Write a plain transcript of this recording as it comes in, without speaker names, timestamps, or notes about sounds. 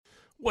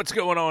What's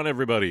going on,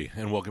 everybody?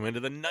 And welcome into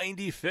the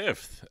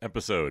 95th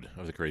episode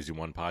of the Crazy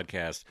One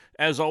podcast.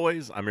 As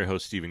always, I'm your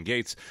host, Stephen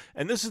Gates,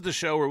 and this is the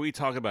show where we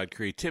talk about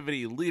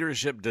creativity,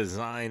 leadership,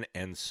 design,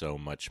 and so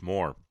much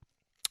more.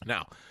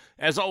 Now,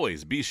 as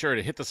always, be sure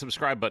to hit the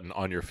subscribe button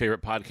on your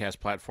favorite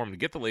podcast platform to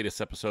get the latest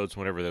episodes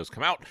whenever those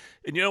come out.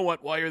 And you know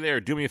what? While you're there,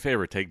 do me a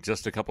favor, take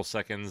just a couple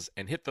seconds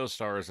and hit those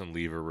stars and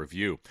leave a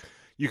review.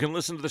 You can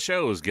listen to the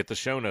shows, get the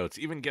show notes,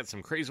 even get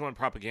some Crazy One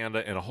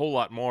propaganda, and a whole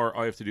lot more.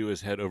 All you have to do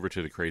is head over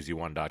to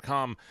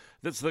thecrazyone.com.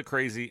 That's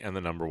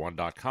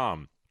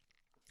thecrazy1.com.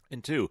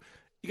 And two,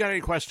 you got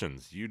any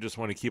questions? You just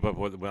want to keep up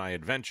with my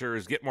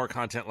adventures, get more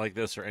content like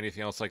this or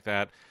anything else like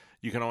that,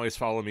 you can always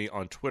follow me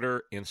on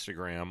Twitter,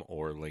 Instagram,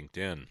 or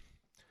LinkedIn.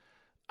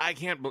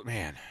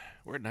 Man,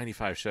 we're at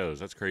 95 shows.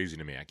 That's crazy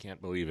to me. I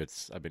can't believe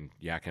I've been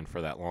yakking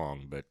for that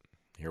long, but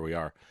here we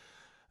are.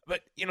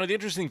 But, the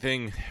interesting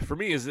thing for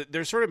me is that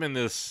there's sort of been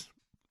this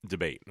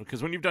debate,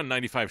 because when you've done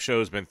 95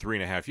 shows, been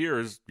 3.5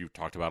 years, you've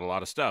talked about a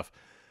lot of stuff.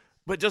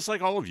 But just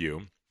like all of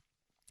you,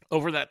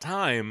 over that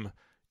time,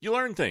 you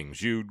learn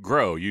things, you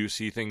grow, you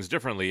see things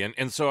differently.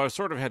 And so I've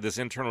sort of had this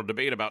internal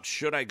debate about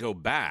should I go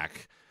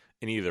back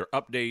and either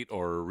update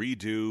or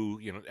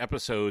redo,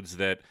 episodes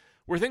that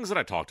were things that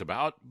I talked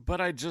about,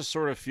 but I just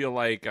sort of feel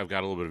like I've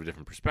got a little bit of a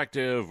different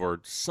perspective or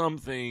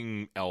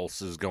something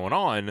else is going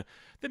on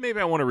that maybe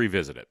I want to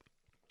revisit it.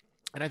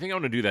 And I think I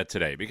want to do that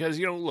today because,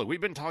 look,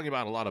 we've been talking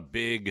about a lot of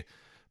big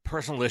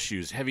personal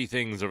issues, heavy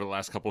things over the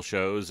last couple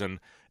shows. And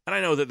I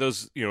know that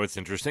those, it's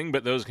interesting,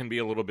 but those can be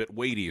a little bit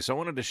weighty. So I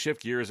wanted to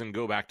shift gears and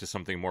go back to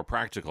something more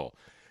practical.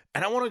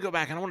 And I want to go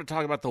back and I want to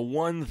talk about the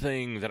one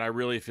thing that I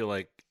really feel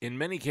like in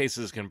many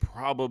cases can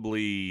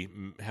probably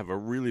have a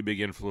really big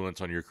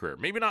influence on your career.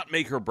 Maybe not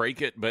make or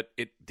break it, but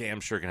it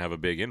damn sure can have a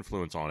big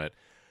influence on it.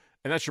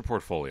 And that's your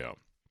portfolio.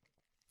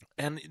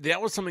 And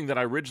that was something that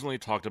I originally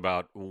talked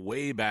about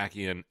way back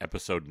in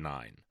episode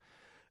 9.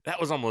 That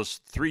was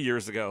almost 3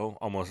 years ago,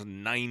 almost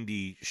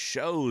 90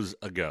 shows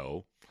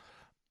ago.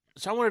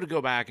 So I wanted to go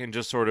back and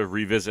just sort of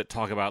revisit,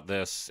 talk about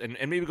this, and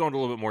maybe go into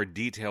a little bit more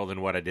detail than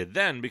what I did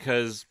then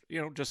because,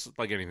 just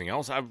like anything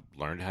else, I've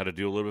learned how to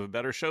do a little bit of a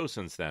better show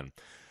since then.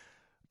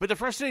 But the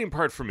frustrating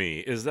part for me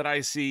is that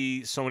I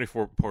see so many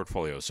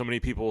portfolios. So many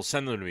people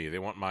send them to me. They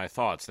want my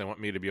thoughts. They want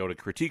me to be able to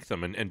critique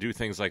them and do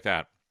things like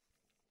that.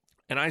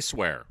 And I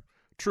swear,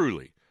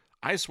 truly,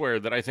 I swear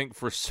that I think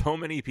for so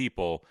many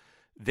people,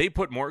 they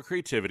put more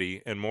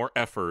creativity and more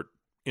effort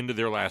into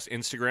their last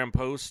Instagram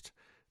post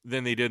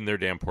than they did in their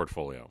damn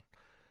portfolio.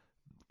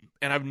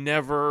 And I've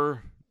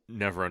never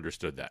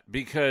understood that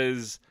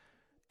because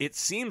it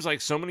seems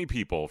like so many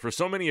people, for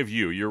so many of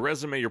you, your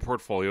resume, your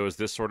portfolio is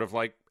this sort of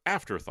like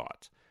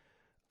afterthought.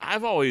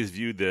 I've always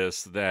viewed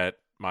this that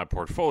my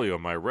portfolio,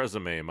 my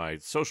resume, my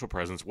social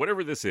presence,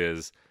 whatever this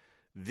is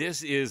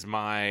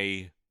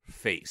my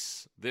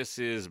face. This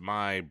is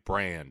my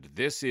brand.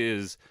 This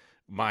is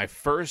my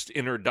first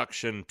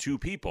introduction to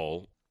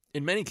people,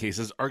 in many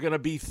cases, are going to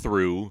be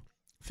through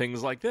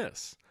things like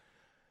this.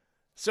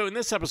 So in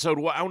this episode,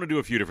 I want to do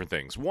a few different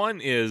things.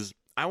 One is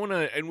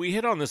and we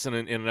hit on this in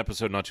an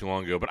episode not too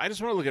long ago, but I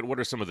just want to look at what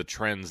are some of the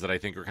trends that I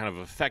think are kind of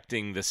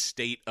affecting the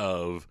state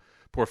of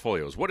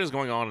portfolios. What is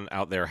going on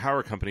out there? How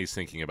are companies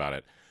thinking about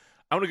it?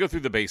 I want to go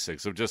through the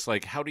basics of just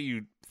like, how do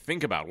you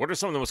think about what are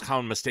some of the most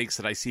common mistakes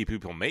that I see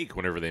people make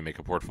whenever they make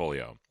a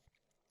portfolio?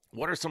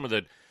 What are some of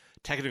the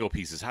technical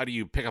pieces? How do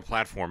you pick a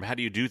platform? How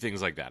do you do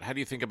things like that? How do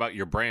you think about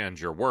your brand,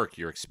 your work,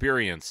 your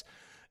experience?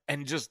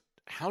 And just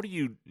how do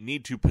you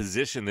need to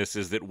position this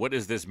as that what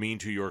does this mean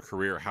to your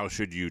career? How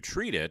should you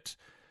treat it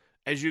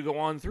as you go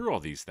on through all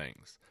these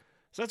things?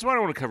 So that's what I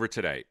want to cover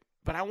today.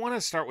 But I want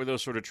to start with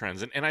those sort of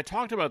trends. And I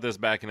talked about this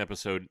back in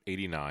episode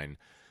 89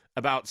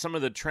 about some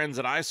of the trends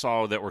that I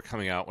saw that were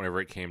coming out whenever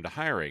it came to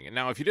hiring. And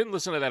now, if you didn't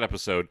listen to that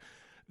episode,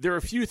 there are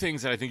a few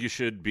things that I think you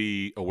should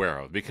be aware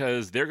of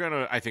because they're going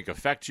to, I think,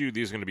 affect you.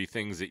 These are going to be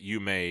things that you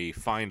may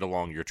find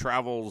along your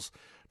travels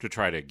to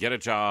try to get a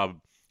job,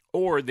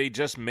 or they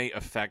just may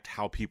affect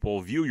how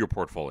people view your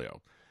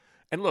portfolio.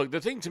 And look, the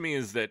thing to me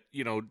is that,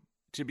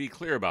 to be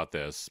clear about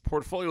this,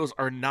 portfolios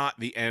are not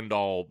the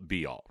end-all,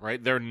 be-all,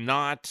 right? They're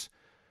not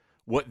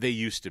what they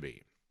used to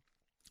be.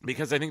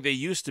 Because I think they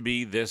used to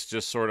be this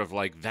just sort of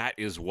like that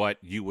is what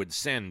you would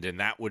send and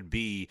that would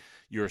be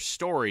your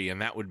story and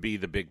that would be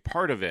the big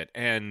part of it.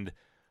 And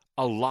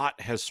a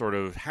lot has sort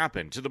of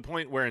happened to the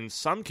point where in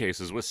some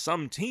cases with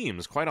some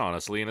teams, quite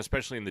honestly, and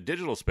especially in the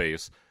digital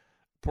space,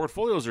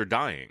 portfolios are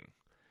dying.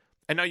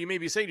 And now you may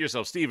be saying to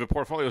yourself, Steve, if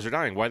portfolios are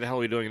dying, why the hell are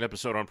we doing an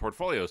episode on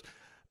portfolios?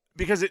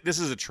 Because this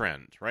is a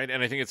trend, right?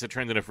 And I think it's a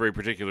trend in a very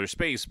particular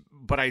space.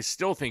 But I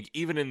still think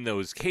even in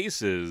those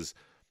cases,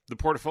 the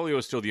portfolio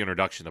is still the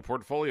introduction. The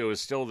portfolio is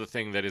still the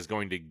thing that is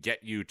going to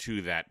get you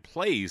to that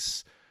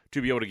place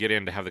to be able to get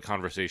in to have the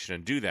conversation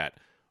and do that.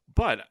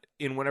 But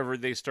whenever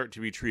they start to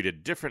be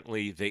treated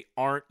differently, they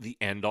aren't the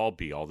end-all,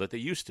 be-all that they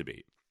used to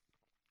be.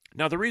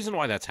 Now, the reason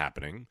why that's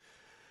happening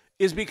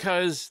is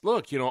because,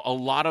 look, a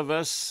lot of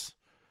us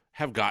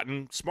have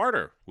gotten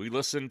smarter. We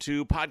listen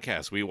to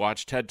podcasts. We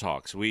watch TED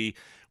Talks. We've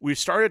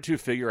started to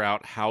figure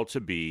out how to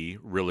be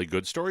really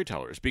good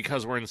storytellers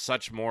because we're in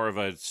such more of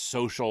a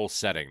social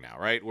setting now,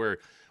 right? We're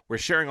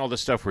sharing all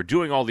this stuff. We're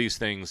doing all these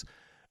things.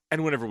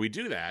 And whenever we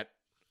do that,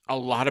 a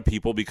lot of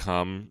people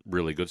become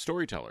really good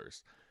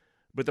storytellers.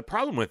 But the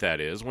problem with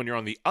that is when you're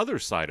on the other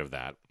side of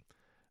that,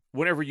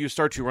 whenever you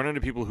start to run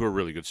into people who are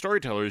really good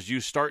storytellers, you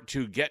start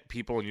to get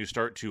people and you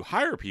start to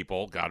hire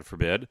people, God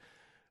forbid,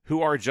 who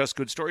are just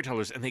good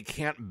storytellers, and they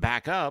can't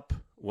back up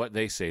what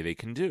they say they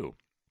can do.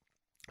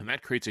 And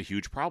that creates a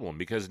huge problem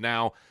because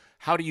now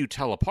how do you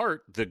tell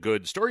apart the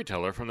good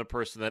storyteller from the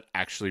person that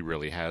actually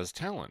really has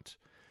talent?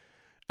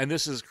 And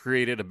this has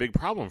created a big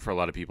problem for a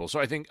lot of people.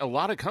 So I think a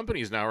lot of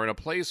companies now are in a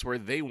place where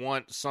they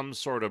want some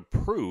sort of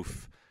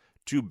proof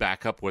to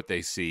back up what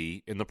they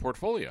see in the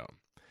portfolio.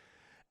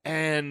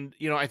 And,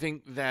 I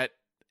think that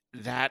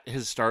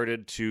has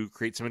started to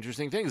create some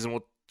interesting things, and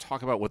we'll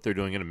talk about what they're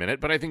doing in a minute.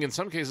 But I think in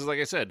some cases, like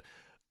I said,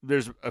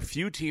 there's a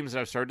few teams that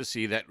I've started to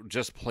see that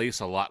just place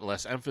a lot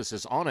less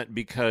emphasis on it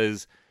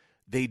because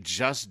they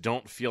just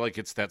don't feel like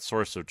it's that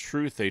source of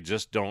truth. They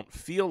just don't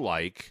feel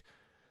like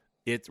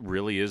it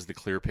really is the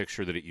clear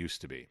picture that it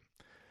used to be.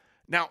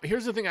 Now,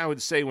 here's the thing I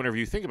would say whenever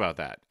you think about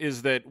that,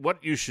 is that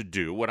what you should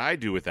do, what I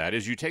do with that,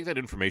 is you take that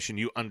information,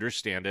 you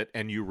understand it,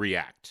 and you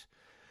react.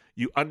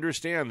 You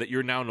understand that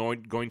you're now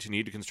going to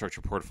need to construct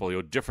your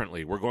portfolio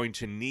differently. We're going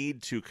to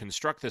need to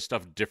construct this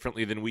stuff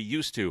differently than we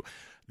used to.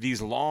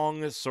 These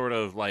long sort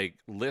of like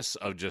lists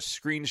of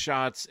just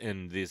screenshots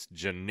and this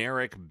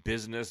generic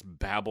business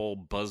babble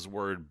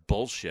buzzword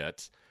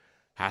bullshit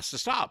has to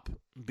stop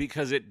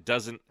because it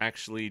doesn't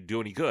actually do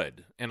any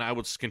good. And I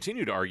would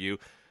continue to argue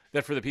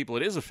that for the people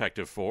it is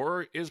effective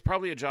for is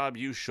probably a job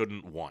you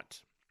shouldn't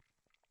want.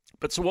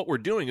 But so what we're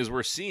doing is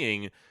we're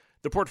seeing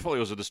the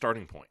portfolios are the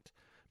starting point.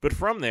 But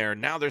from there,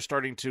 now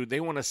they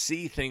want to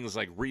see things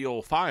like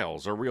real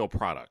files or real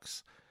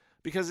products.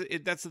 Because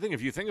that's the thing,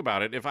 if you think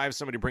about it, if I have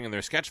somebody bring in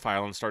their sketch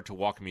file and start to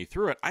walk me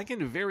through it, I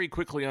can very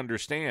quickly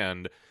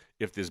understand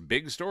if this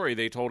big story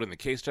they told in the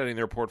case study in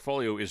their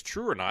portfolio is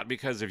true or not,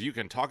 because if you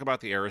can talk about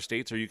the error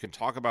states or you can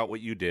talk about what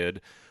you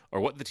did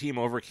or what the team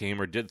overcame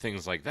or did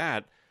things like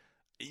that,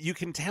 you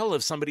can tell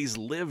if somebody's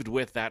lived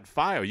with that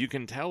file. You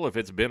can tell if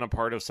it's been a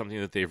part of something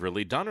that they've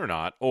really done or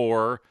not,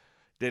 or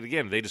that,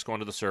 again, they just go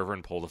into the server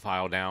and pull the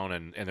file down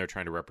and they're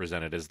trying to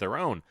represent it as their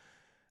own.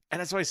 And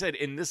that's why I said,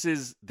 and this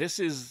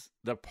is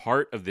the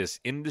part of this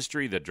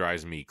industry that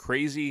drives me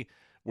crazy,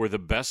 where the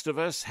best of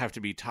us have to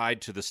be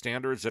tied to the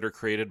standards that are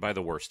created by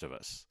the worst of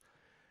us.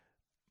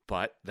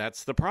 But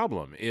that's the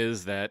problem,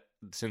 is that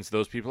since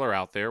those people are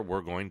out there,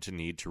 we're going to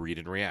need to read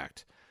and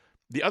react.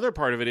 The other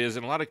part of it is,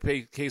 in a lot of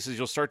cases,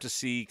 you'll start to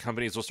see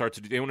companies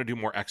they want to do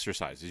more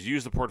exercises. You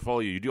use the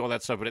portfolio, you do all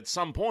that stuff, but at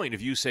some point,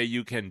 if you say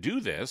you can do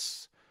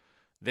this,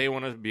 they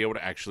want to be able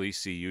to actually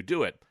see you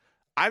do it.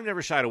 I've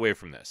never shied away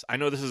from this. I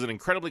know this is an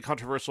incredibly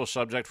controversial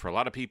subject for a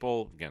lot of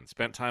people. Again,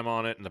 spent time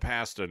on it in the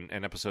past and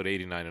episode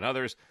 89 and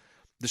others.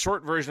 The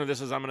short version of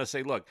this is I'm going to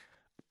say, look,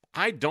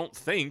 I don't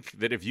think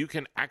that if you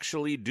can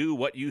actually do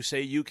what you say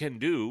you can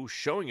do,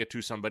 showing it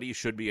to somebody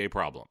should be a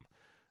problem.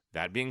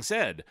 That being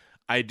said,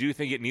 I do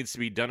think it needs to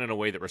be done in a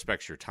way that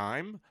respects your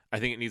time. I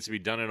think it needs to be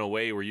done in a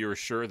way where you're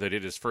sure that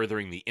it is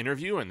furthering the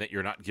interview and that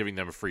you're not giving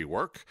them free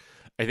work.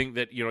 I think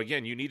that,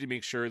 again, you need to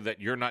make sure that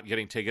you're not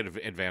getting taken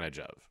advantage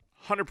of.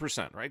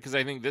 100%, right? Because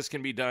I think this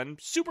can be done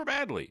super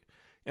badly.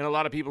 And a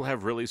lot of people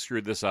have really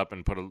screwed this up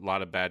and put a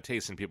lot of bad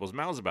taste in people's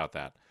mouths about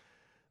that.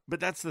 But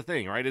that's the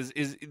thing, right? Is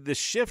the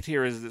shift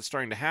here is that's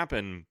starting to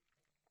happen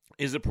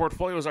is that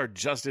portfolios are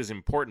just as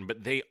important,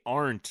 but they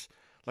aren't,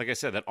 like I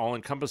said, that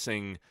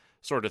all-encompassing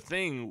sort of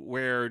thing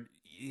where,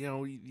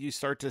 you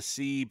start to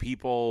see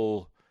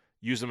people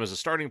use them as a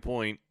starting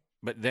point,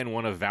 but then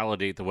want to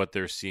validate that what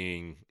they're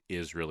seeing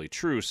is really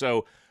true.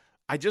 So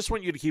I just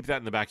want you to keep that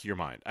in the back of your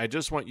mind. I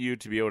just want you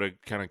to be able to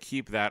kind of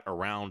keep that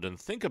around and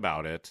think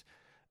about it.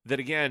 That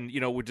again,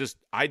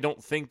 I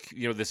don't think,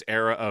 this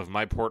era of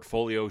my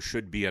portfolio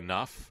should be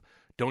enough.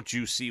 Don't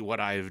you see what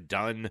I've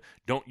done?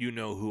 Don't you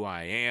know who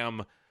I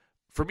am?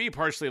 For me,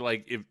 partially,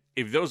 like,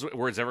 if those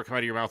words ever come out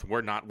of your mouth,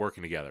 we're not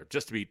working together.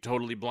 Just to be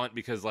totally blunt,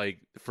 because, like,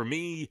 for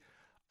me,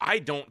 I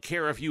don't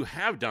care if you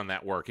have done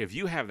that work. If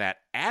you have that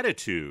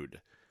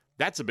attitude,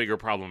 that's a bigger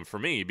problem for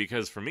me,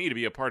 because for me to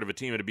be a part of a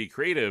team and to be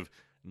creative,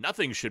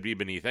 nothing should be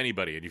beneath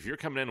anybody. And if you're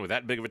coming in with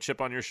that big of a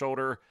chip on your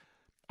shoulder,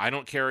 I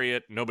don't carry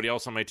it. Nobody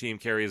else on my team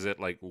carries it.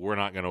 Like, we're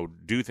not going to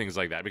do things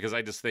like that, because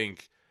I just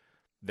think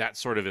that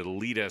sort of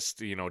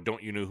elitist,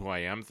 don't you know who I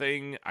am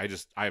thing, I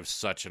have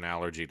such an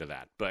allergy to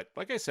that. But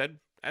like I said,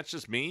 that's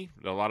just me.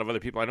 A lot of other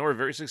people I know are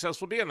very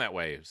successful being that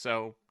way.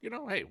 So,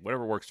 hey,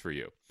 whatever works for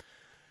you.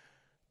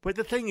 But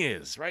the thing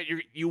is, right,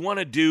 you want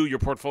to do your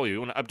portfolio.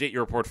 You want to update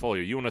your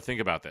portfolio. You want to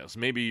think about this.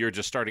 Maybe you're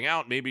just starting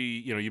out. Maybe,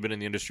 you've been in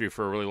the industry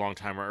for a really long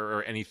time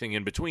or anything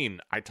in between.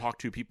 I talk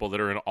to people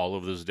that are in all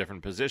of those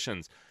different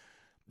positions.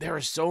 There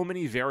are so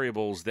many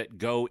variables that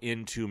go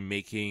into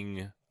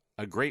making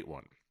a great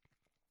one.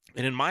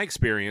 And in my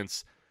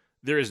experience,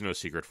 there is no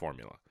secret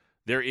formula.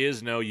 There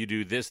is no, you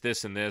do this,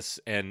 this, and this,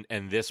 and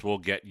this will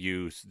get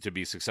you to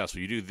be successful.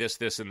 You do this,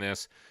 this, and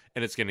this,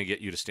 and it's going to get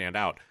you to stand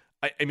out.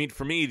 I mean,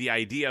 for me, the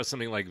idea of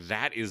something like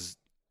that is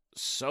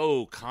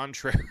so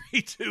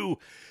contrary to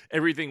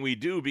everything we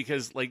do,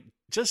 because, like,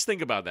 just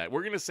think about that.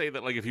 We're going to say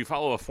that, like, if you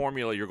follow a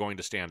formula, you're going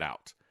to stand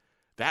out.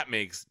 That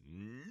makes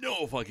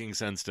no fucking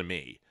sense to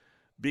me.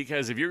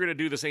 Because if you're going to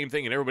do the same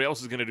thing and everybody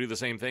else is going to do the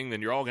same thing,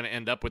 then you're all going to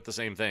end up with the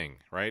same thing,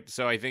 right?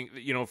 So I think,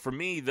 for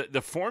me,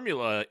 the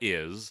formula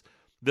is,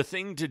 the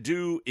thing to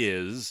do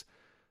is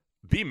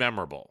be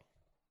memorable,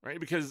 right?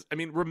 Because, I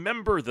mean,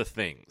 remember the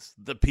things,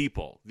 the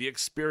people, the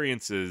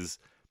experiences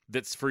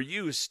that's for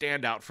you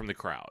stand out from the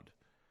crowd.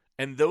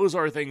 And those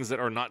are things that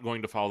are not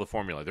going to follow the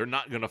formula. They're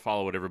not going to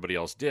follow what everybody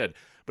else did.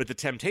 But the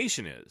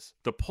temptation is,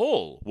 the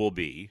pull will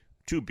be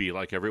to be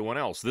like everyone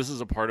else. This is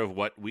a part of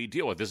what we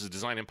deal with. This is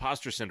design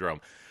imposter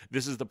syndrome.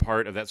 This is the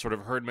part of that sort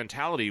of herd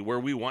mentality where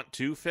we want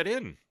to fit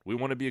in. We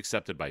want to be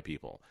accepted by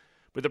people.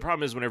 But the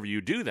problem is, whenever you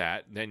do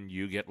that, then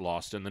you get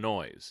lost in the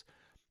noise.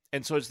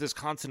 And so it's this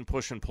constant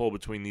push and pull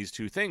between these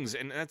two things.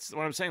 And that's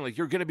what I'm saying. Like,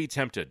 you're going to be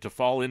tempted to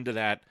fall into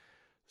that,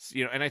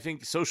 and I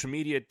think social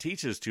media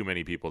teaches too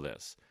many people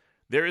this.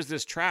 There is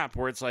this trap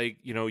where it's like,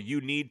 you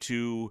need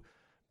to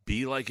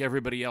be like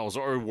everybody else,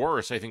 or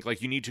worse, I think,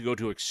 like, you need to go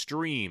to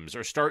extremes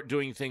or start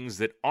doing things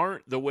that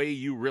aren't the way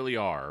you really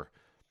are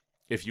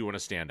if you want to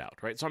stand out,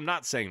 right? So I'm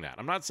not saying that.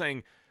 I'm not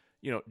saying,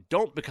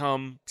 don't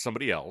become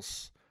somebody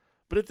else,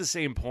 but at the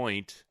same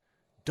point,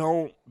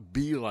 don't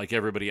be like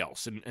everybody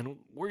else. And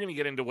we're going to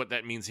get into what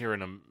that means here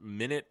in a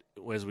minute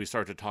as we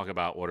start to talk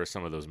about what are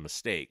some of those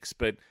mistakes.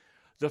 But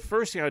the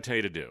first thing I would tell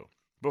you to do,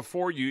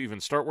 before you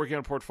even start working on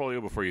a portfolio,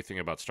 before you think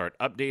about start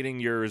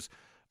updating yours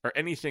or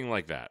anything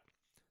like that,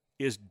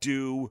 is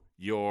do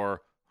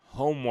your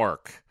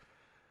homework.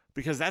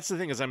 Because that's the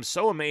thing, is I'm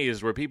so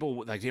amazed where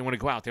people, like, they want to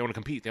go out, they want to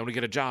compete, they want to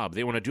get a job,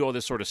 they want to do all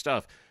this sort of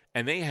stuff,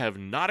 and they have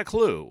not a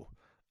clue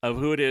of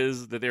who it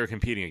is that they're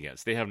competing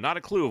against. They have not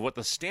a clue of what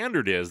the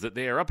standard is that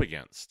they are up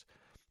against.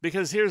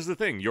 Because here's the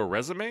thing, your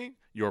resume,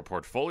 your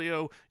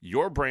portfolio,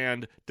 your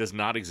brand does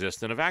not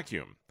exist in a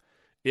vacuum.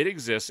 It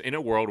exists in a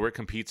world where it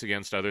competes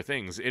against other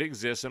things. It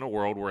exists in a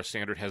world where a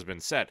standard has been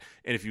set.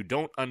 And if you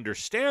don't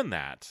understand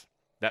that,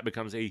 that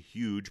becomes a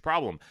huge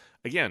problem.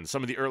 Again,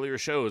 some of the earlier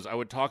shows, I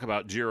would talk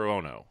about Jiro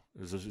Ono,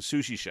 who's a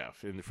sushi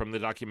chef from the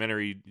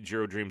documentary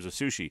Jiro Dreams of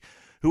Sushi,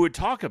 who would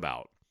talk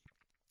about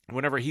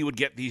whenever he would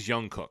get these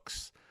young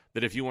cooks,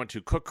 that if you want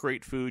to cook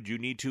great food, you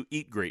need to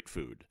eat great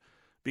food.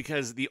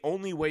 Because the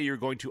only way you're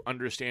going to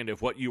understand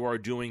if what you are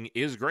doing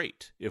is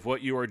great, if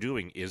what you are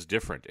doing is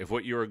different, if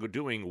what you are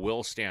doing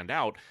will stand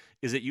out,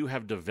 is that you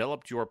have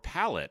developed your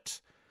palate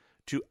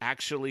to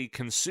actually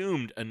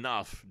consumed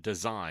enough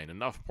design,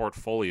 enough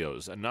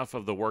portfolios, enough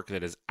of the work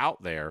that is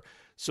out there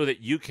so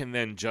that you can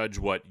then judge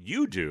what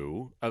you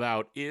do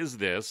about, is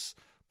this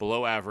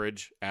below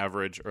average,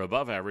 average, or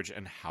above average,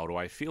 and how do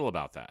I feel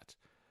about that?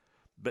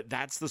 But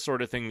that's the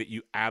sort of thing that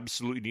you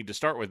absolutely need to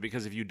start with,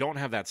 because if you don't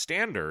have that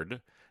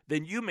standard,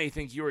 then you may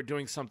think you are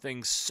doing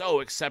something so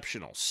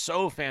exceptional,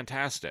 so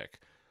fantastic.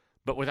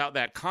 But without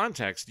that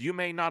context, you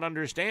may not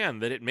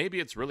understand that maybe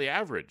it's really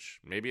average,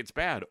 maybe it's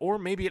bad, or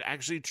maybe it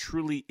actually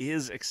truly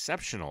is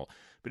exceptional.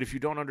 But if you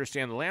don't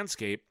understand the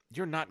landscape,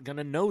 you're not going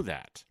to know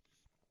that.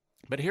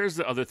 But here's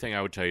the other thing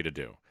I would tell you to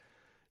do.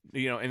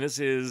 And this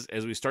is,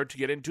 as we start to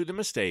get into the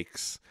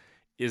mistakes,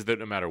 is that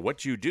no matter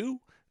what you do,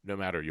 no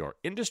matter your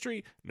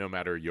industry, no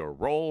matter your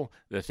role,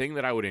 the thing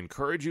that I would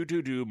encourage you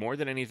to do more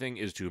than anything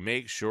is to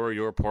make sure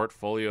your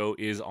portfolio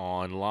is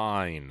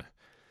online.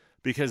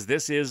 Because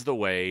this is the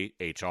way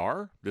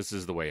HR, this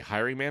is the way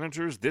hiring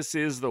managers, this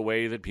is the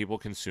way that people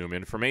consume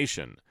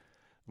information.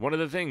 One of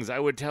the things I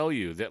would tell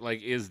you that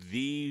is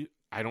the,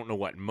 I don't know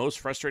what, most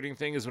frustrating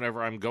thing is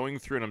whenever I'm going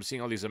through and I'm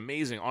seeing all these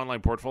amazing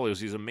online portfolios,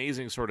 these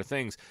amazing sort of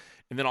things,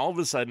 and then all of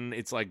a sudden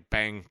it's like,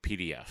 bang,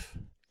 PDF.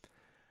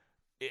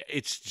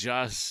 It's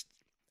just,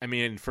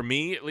 for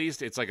me at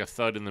least, it's like a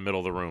thud in the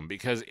middle of the room,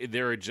 because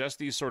there are just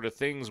these sort of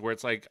things where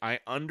it's like, I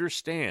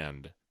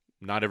understand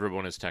not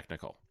everyone is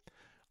technical.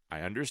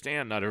 I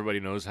understand not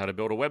everybody knows how to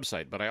build a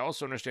website, but I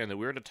also understand that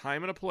we're at a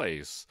time and a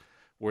place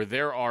where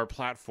there are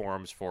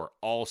platforms for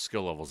all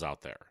skill levels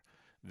out there.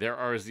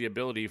 There is the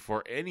ability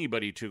for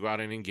anybody to go out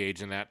and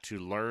engage in that, to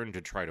learn, to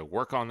try to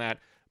work on that.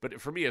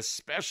 But for me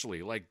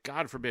especially,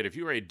 God forbid, if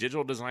you are a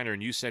digital designer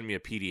and you send me a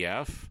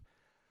PDF,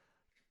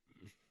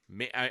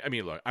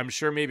 look, I'm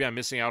sure maybe I'm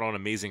missing out on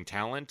amazing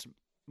talent,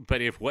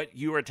 but if what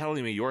you are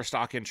telling me your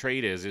stock in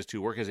trade is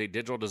to work as a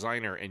digital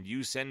designer and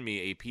you send me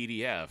a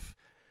PDF,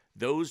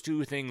 those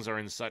two things are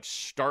in such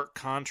stark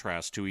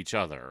contrast to each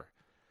other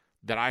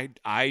that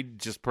I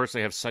just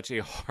personally have such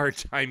a hard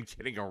time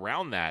getting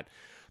around that,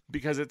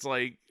 because it's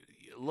like,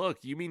 look,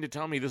 you mean to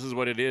tell me this is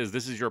what it is,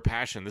 this is your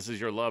passion, this is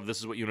your love, this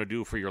is what you want to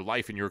do for your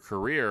life and your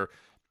career,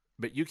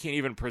 but you can't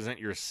even present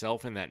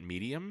yourself in that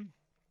medium?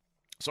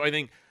 So I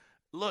think,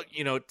 look,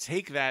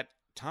 take that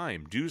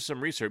time, do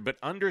some research, but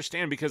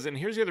understand, because, and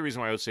here's the other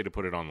reason why I would say to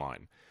put it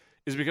online,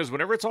 is because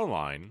whenever it's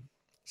online,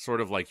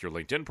 sort of like your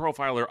LinkedIn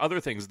profile or other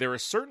things, there are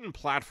certain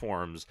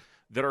platforms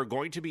that are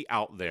going to be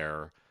out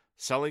there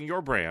selling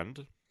your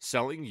brand,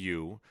 selling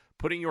you,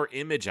 putting your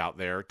image out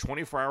there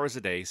 24 hours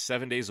a day,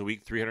 7 days a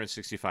week,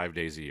 365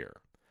 days a year.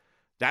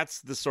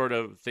 That's the sort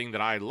of thing that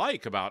I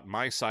like about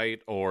my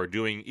site or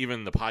doing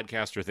even the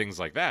podcast or things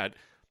like that.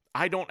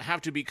 I don't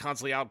have to be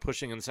constantly out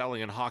pushing and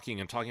selling and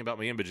hawking and talking about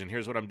my image and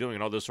here's what I'm doing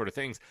and all those sort of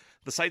things.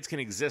 The sites can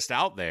exist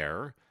out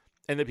there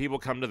and then people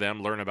come to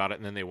them, learn about it,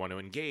 and then they want to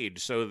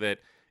engage so that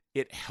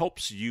it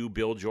helps you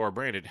build your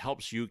brand. It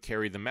helps you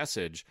carry the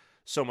message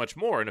so much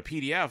more. And a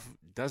PDF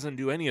doesn't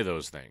do any of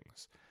those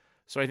things.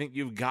 So I think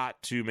you've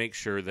got to make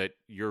sure that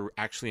you're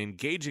actually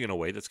engaging in a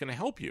way that's going to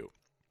help you.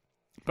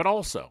 But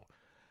also,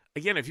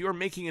 again, if you are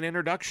making an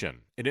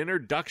introduction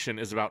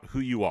is about who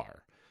you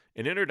are.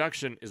 An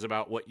introduction is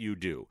about what you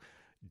do.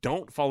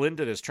 Don't fall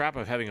into this trap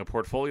of having a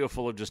portfolio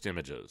full of just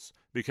images.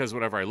 Because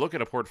whenever I look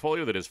at a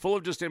portfolio that is full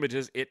of just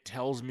images, it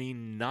tells me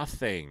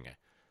nothing.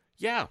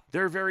 Yeah,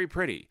 they're very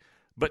pretty.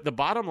 But the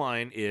bottom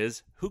line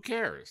is, who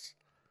cares?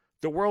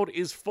 The world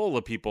is full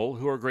of people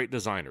who are great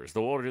designers.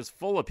 The world is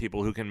full of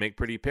people who can make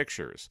pretty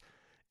pictures.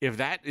 If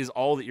that is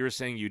all that you're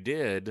saying you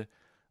did,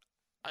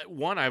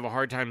 one, I have a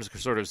hard time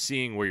sort of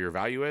seeing where your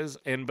value is.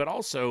 But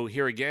also,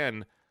 here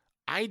again,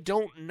 I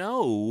don't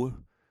know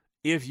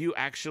if you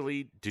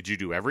actually, did you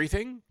do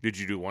everything? Did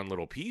you do one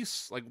little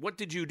piece? Like, what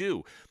did you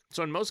do?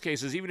 So in most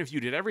cases, even if you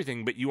did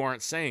everything, but you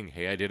aren't saying,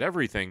 hey, I did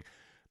everything,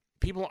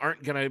 people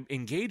aren't going to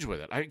engage with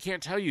it. I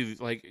can't tell you,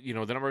 like, the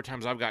number of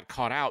times I've got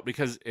caught out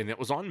because, and it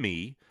was on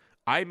me,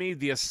 I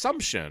made the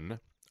assumption,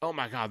 oh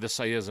my God, this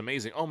site is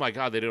amazing. Oh my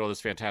God, they did all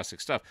this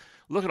fantastic stuff.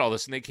 Look at all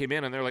this. And they came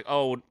in and they're like,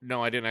 oh,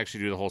 no, I didn't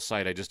actually do the whole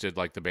site. I just did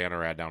like the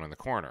banner ad down in the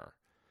corner.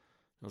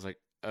 I was like,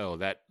 oh,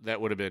 that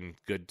would have been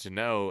good to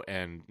know.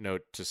 And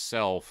note to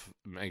self,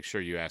 make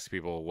sure you ask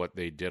people what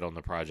they did on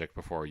the project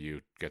before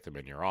you get them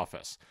in your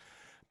office.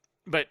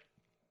 But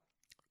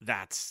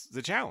that's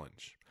the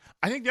challenge.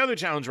 I think the other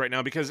challenge right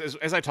now, because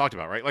as I talked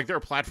about, right, like there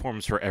are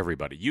platforms for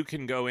everybody. You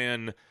can go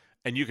in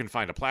and you can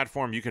find a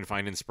platform, you can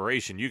find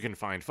inspiration, you can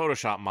find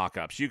Photoshop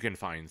mockups, you can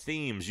find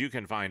themes, you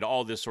can find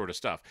all this sort of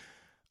stuff.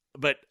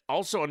 But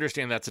also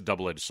understand that's a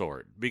double-edged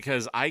sword,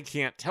 because I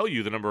can't tell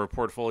you the number of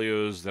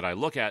portfolios that I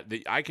look at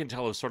that I can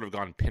tell have sort of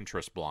gone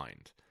Pinterest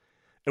blind.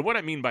 And what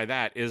I mean by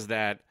that is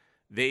that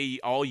they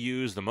all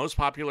use the most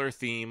popular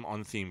theme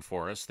on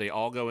ThemeForest. They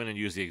all go in and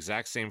use the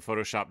exact same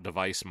Photoshop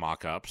device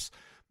mockups.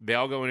 They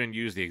all go in and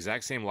use the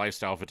exact same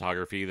lifestyle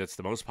photography that's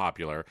the most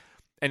popular.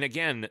 And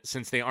again,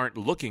 since they aren't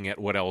looking at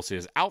what else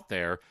is out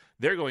there,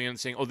 they're going in and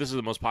saying, oh, this is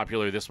the most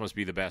popular, this must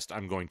be the best,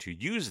 I'm going to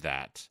use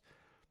that.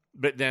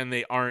 But then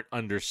they aren't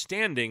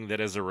understanding that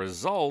as a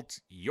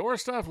result, your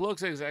stuff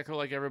looks exactly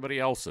like everybody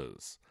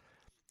else's.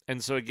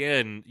 And so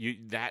again,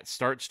 that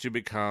starts to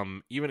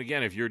become, even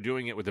again, if you're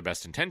doing it with the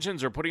best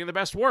intentions or putting in the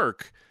best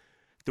work,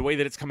 the way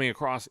that it's coming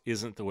across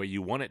isn't the way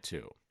you want it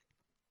to.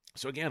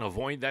 So again,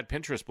 avoid that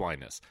Pinterest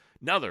blindness.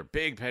 Another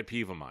big pet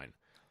peeve of mine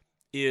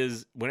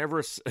is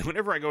whenever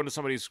I go into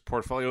somebody's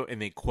portfolio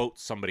and they quote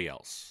somebody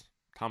else,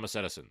 Thomas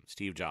Edison,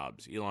 Steve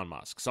Jobs, Elon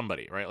Musk,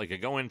 somebody, right? Like I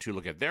go in to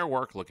look at their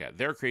work, look at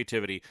their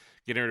creativity,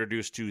 get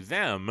introduced to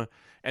them,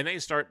 and they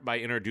start by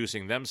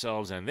introducing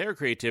themselves and their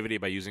creativity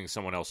by using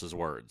someone else's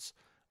words.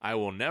 I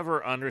will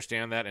never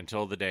understand that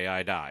until the day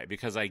I die,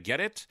 because I get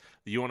it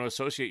that you want to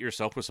associate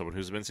yourself with someone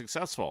who's been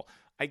successful.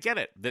 I get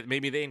it that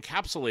maybe they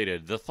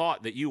encapsulated the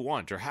thought that you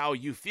want or how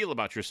you feel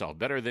about yourself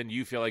better than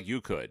you feel like you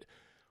could.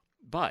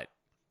 But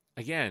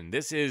again,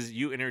 this is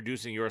you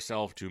introducing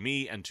yourself to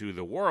me and to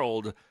the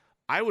world.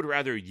 I would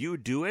rather you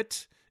do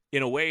it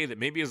in a way that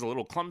maybe is a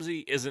little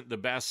clumsy, isn't the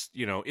best,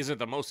 isn't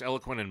the most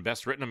eloquent and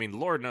best written. I mean,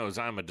 Lord knows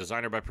I'm a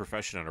designer by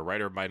profession and a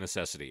writer by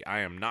necessity. I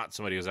am not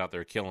somebody who's out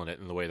there killing it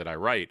in the way that I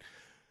write,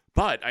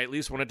 but I at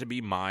least want it to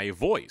be my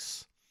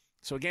voice.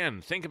 So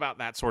again, think about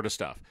that sort of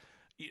stuff.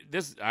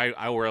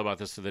 I worry about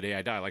this to the day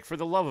I die. Like, for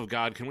the love of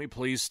God, can we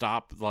please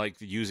stop like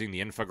using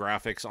the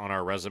infographics on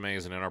our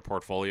resumes and in our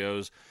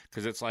portfolios?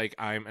 Because it's like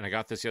and I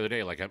got this the other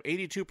day, like I'm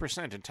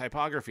 82% in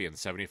typography and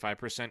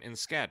 75% in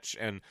sketch.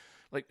 And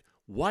like,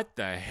 what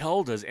the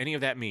hell does any of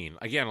that mean?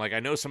 Again, like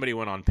I know somebody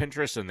went on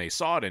Pinterest and they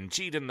saw it and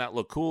gee, didn't that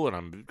look cool?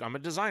 And I'm a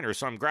designer,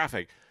 so I'm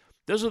graphic.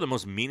 Those are the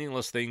most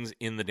meaningless things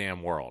in the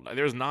damn world.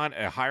 There's not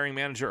a hiring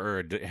manager or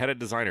a head of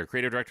design or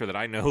creative director that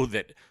I know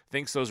that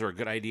thinks those are a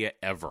good idea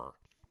ever.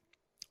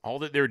 All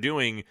that they're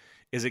doing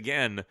is,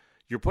 again,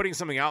 you're putting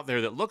something out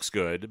there that looks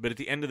good, but at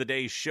the end of the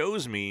day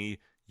shows me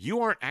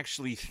you aren't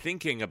actually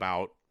thinking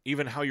about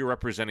even how you're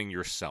representing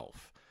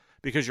yourself,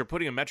 because you're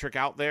putting a metric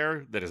out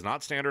there that is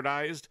not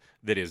standardized,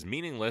 that is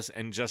meaningless,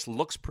 and just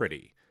looks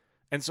pretty.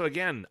 And so,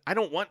 again, I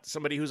don't want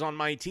somebody who's on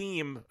my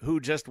team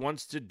who just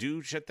wants to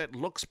do shit that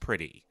looks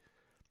pretty.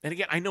 And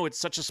again, I know it's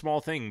such a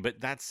small thing,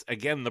 but that's,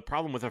 again, the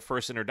problem with a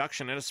first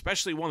introduction, and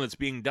especially one that's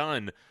being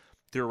done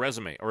through a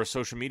resume or a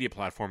social media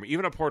platform,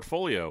 even a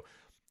portfolio,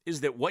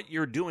 is that what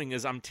you're doing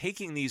is I'm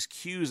taking these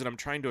cues and I'm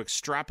trying to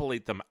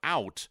extrapolate them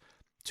out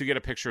to get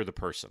a picture of the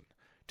person,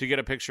 to get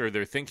a picture of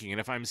their thinking. And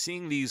if I'm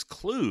seeing these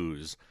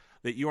clues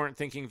that you aren't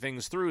thinking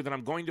things through, then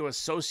I'm going to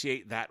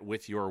associate that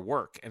with your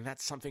work. And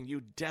that's something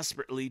you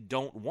desperately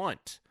don't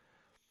want.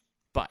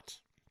 But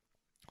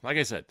like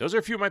I said, those are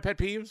a few of my pet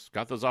peeves.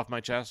 Got those off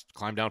my chest,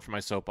 climbed down from my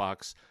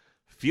soapbox,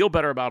 feel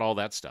better about all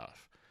that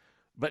stuff.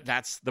 But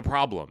that's the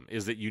problem,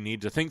 is that you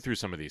need to think through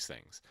some of these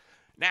things.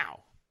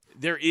 Now,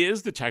 there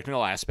is the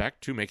technical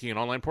aspect to making an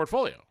online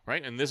portfolio,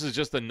 right? And this is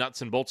just the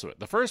nuts and bolts of it.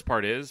 The first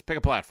part is pick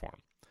a platform.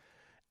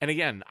 And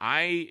again,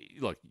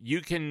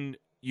 you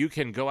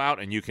can go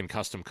out and you can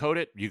custom code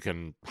it. You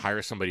can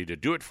hire somebody to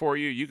do it for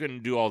you. You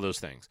can do all those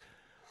things.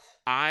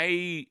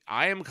 I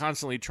am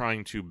constantly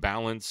trying to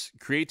balance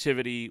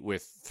creativity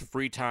with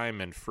free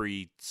time and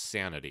free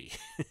sanity.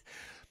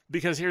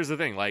 Because here's the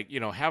thing,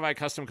 have I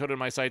custom coded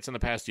my sites in the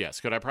past?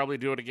 Yes. Could I probably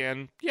do it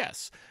again?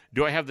 Yes.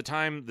 Do I have the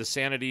time, the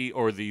sanity,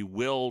 or the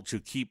will to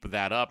keep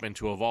that up and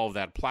to evolve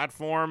that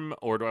platform?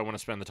 Or do I want to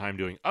spend the time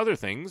doing other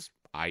things,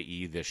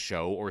 i.e. this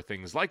show or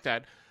things like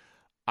that?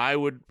 I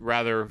would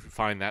rather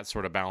find that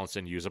sort of balance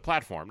and use a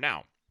platform.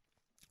 Now,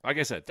 like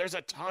I said, there's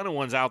a ton of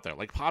ones out there,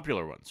 like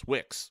popular ones,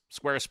 Wix,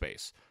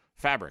 Squarespace,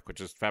 Fabric,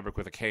 which is Fabric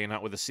with a K,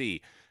 not with a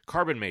C,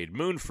 Carbon Made,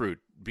 Moonfruit,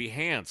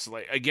 Behance.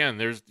 Again,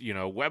 there's,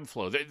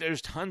 Webflow.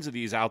 There's tons of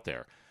these out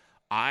there.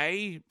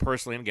 I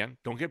personally, and again,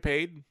 don't get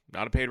paid,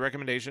 not a paid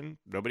recommendation.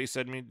 Nobody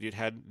said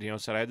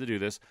said I had to do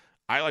this.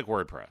 I like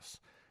WordPress.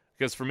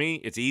 Because for me,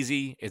 it's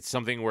easy. It's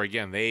something where,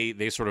 again,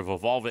 they sort of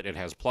evolve it. It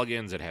has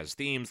plugins. It has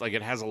themes.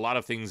 It has a lot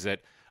of things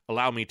that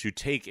allow me to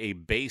take a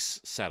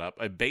basic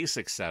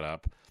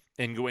setup,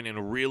 and go in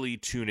and really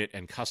tune it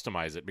and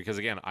customize it. Because,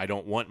 again, I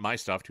don't want my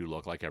stuff to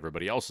look like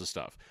everybody else's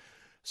stuff.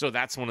 So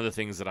that's one of the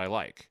things that I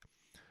like.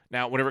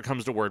 Now, whenever it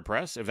comes to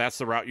WordPress, if that's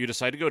the route you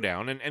decide to go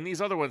down, and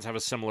these other ones have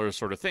a similar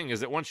sort of thing, is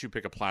that once you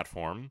pick a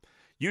platform,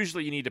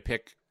 usually you need to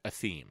pick a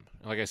theme.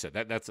 Like I said,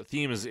 that's a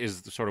theme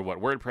is sort of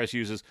what WordPress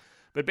uses.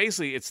 But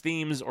basically, it's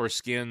themes or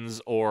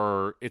skins,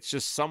 or it's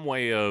just some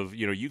way of,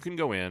 you can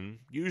go in,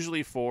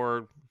 usually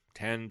for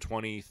 10,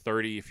 20,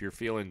 30, if you're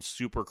feeling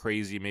super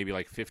crazy, maybe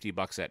like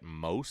 $50 at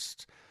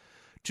most,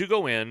 to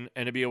go in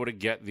and to be able to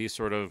get these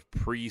sort of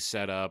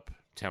pre-set up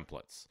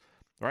templates,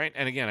 right?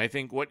 And again, I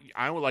think what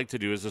I would like to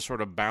do is to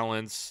sort of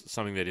balance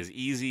something that is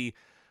easy,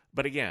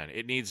 but again,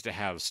 it needs to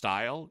have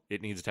style,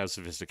 it needs to have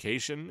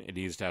sophistication, it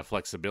needs to have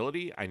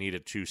flexibility, I need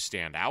it to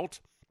stand out.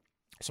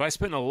 So I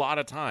spend a lot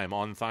of time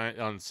on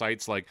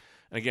sites like,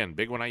 and again,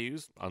 big one I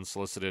use,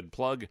 unsolicited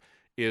plug,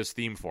 is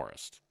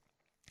ThemeForest.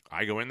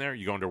 I go in there,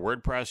 you go under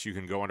WordPress, you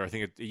can go under, I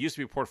think it used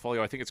to be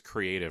Portfolio, I think it's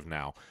Creative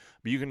now,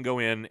 but you can go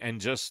in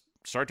and just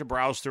start to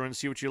browse through and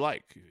see what you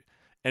like.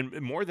 And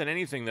more than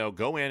anything, though,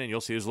 go in and you'll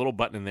see there's a little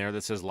button in there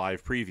that says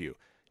Live Preview.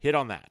 Hit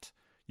on that.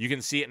 You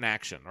can see it in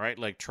action, right?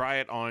 Try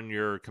it on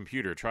your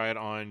computer, try it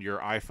on your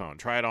iPhone,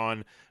 try it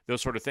on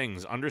those sort of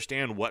things.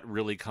 Understand what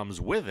really comes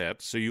with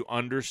it so you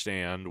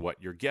understand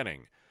what you're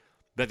getting.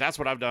 But that's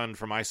what I've done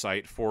for my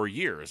site for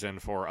years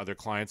and for other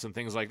clients and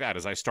things like that,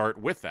 is I start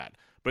with that.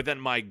 But then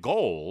my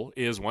goal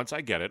is, once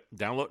I get it,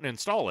 download and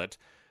install it,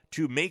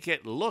 to make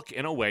it look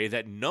in a way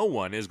that no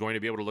one is going to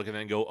be able to look at it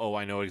and go, oh,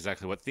 I know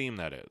exactly what theme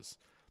that is.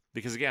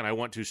 Because, again, I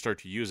want to start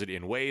to use it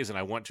in ways, and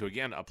I want to,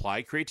 again,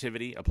 apply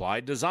creativity, apply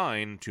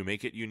design to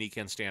make it unique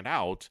and stand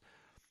out,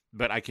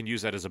 but I can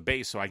use that as a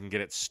base so I can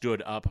get it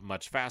stood up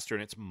much faster,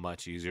 and it's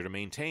much easier to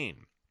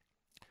maintain.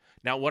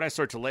 Now, what I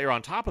start to layer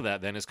on top of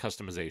that, then, is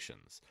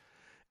customizations.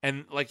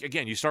 And,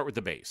 again, you start with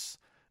the base.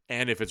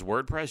 And if it's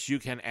WordPress, you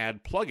can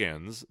add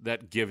plugins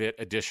that give it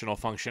additional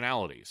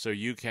functionality. So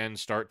you can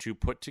start to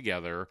put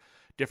together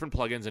different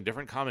plugins and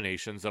different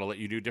combinations that'll let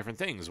you do different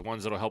things.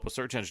 Ones that'll help with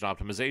search engine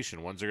optimization.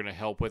 Ones are going to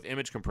help with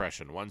image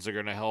compression. Ones are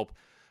going to help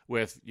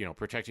with,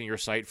 protecting your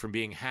site from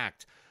being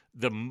hacked.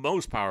 The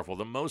most powerful,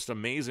 the most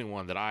amazing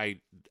one that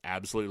I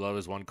absolutely love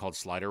is one called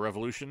Slider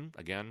Revolution.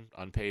 Again,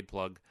 unpaid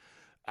plug.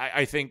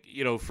 I think,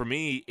 for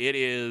me, it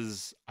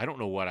is, I don't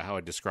know how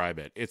I'd describe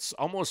it. It's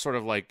almost sort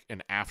of like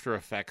an After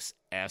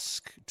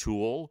Effects-esque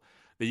tool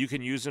that you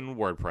can use in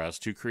WordPress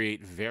to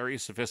create very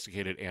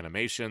sophisticated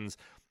animations,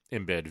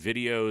 embed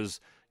videos.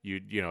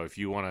 If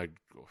you want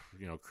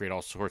to, create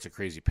all sorts of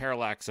crazy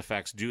parallax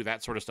effects, do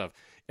that sort of stuff.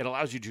 It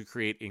allows you to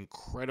create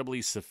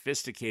incredibly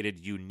sophisticated,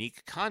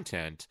 unique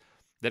content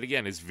that,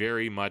 again, is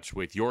very much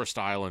with your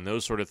style and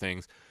those sort of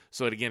things.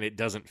 So that, again, it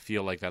doesn't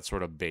feel like that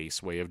sort of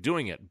base way of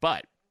doing it.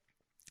 But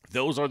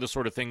those are the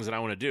sort of things that I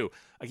want to do.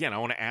 Again, I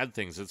want to add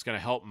things that's going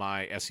to help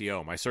my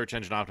SEO, my search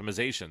engine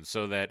optimization,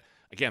 so that,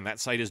 again,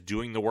 that site is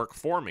doing the work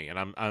for me.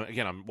 And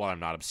while I'm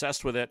not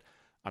obsessed with it,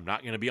 I'm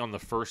not going to be on the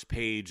first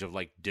page of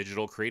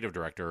Digital Creative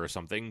Director or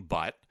something,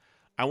 but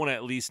I want to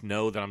at least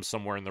know that I'm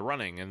somewhere in the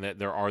running and that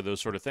there are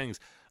those sort of things.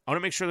 I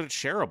want to make sure that it's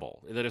shareable,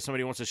 that if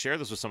somebody wants to share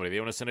this with somebody, they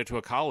want to send it to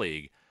a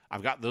colleague,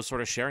 I've got those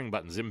sort of sharing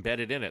buttons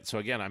embedded in it. So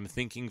again, I'm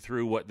thinking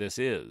through what this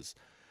is.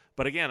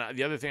 But again,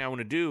 the other thing I want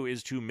to do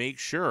is to make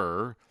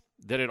sure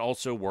that it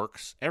also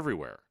works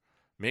everywhere.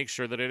 Make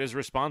sure that it is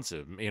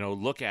responsive.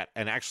 Look at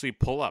and actually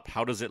pull up.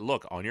 How does it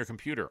look on your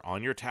computer,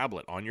 on your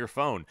tablet, on your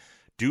phone?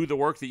 Do the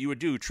work that you would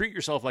do. Treat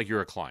yourself like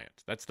you're a client.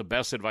 That's the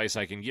best advice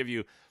I can give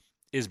you,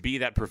 is be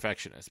that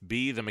perfectionist.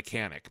 Be the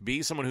mechanic.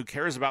 Be someone who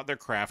cares about their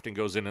craft and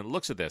goes in and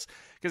looks at this.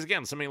 Because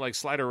again, something like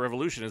Slider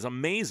Revolution is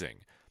amazing.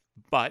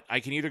 But I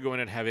can either go in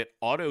and have it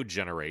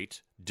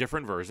auto-generate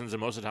different versions, and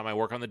most of the time I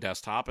work on the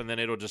desktop, and then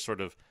it'll just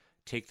sort of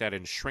take that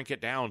and shrink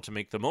it down to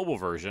make the mobile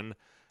version,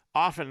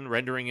 often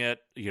rendering it,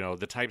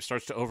 the type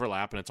starts to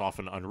overlap and it's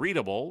often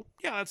unreadable.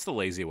 Yeah, that's the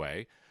lazy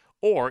way.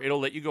 Or it'll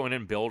let you go in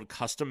and build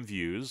custom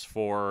views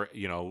for,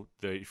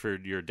 for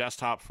your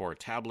desktop, for a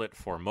tablet,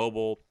 for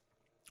mobile,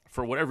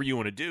 for whatever you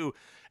want to do,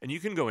 and you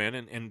can go in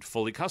and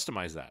fully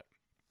customize that.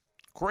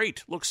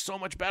 Great, looks so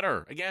much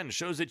better. Again,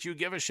 shows that you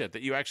give a shit,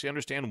 that you actually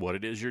understand what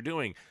it is you're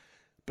doing.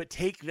 But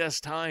take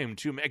this time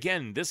to,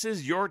 again, this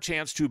is your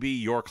chance to be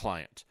your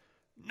client.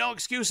 No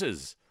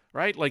excuses,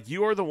 right? Like,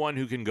 you are the one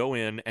who can go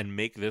in and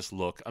make this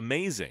look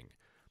amazing.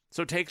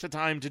 So take the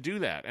time to do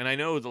that. And I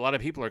know a lot of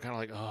people are kind of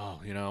like,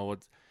 oh,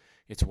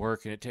 it's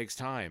work and it takes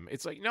time.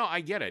 It's like, no, I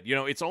get it.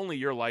 It's only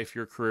your life,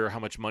 your career, how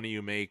much money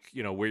you make,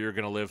 where you're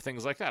going to live,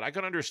 things like that. I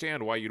can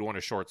understand why you'd want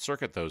to short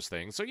circuit those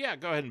things. So yeah,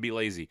 go ahead and be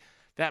lazy.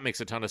 That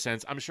makes a ton of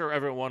sense. I'm sure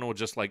everyone will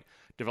just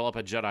develop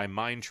a Jedi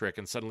mind trick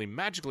and suddenly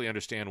magically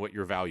understand what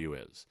your value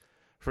is.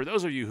 For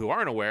those of you who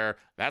aren't aware,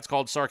 that's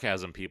called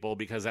sarcasm, people,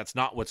 because that's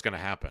not what's going to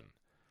happen.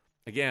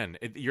 Again,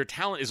 your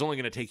talent is only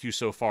going to take you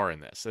so far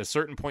in this. At a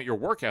certain point, your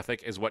work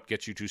ethic is what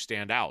gets you to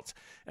stand out.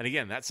 And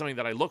again, that's something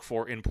that I look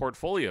for in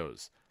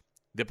portfolios.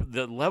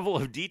 The level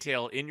of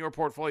detail in your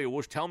portfolio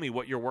will tell me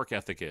what your work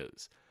ethic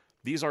is.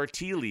 These are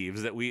tea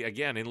leaves that we,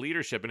 again, in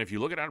leadership, and if you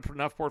look at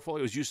enough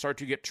portfolios, you start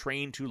to get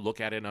trained to look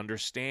at and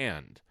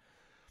understand.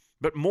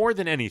 But more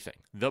than anything,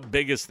 the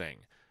biggest thing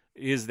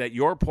is that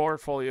your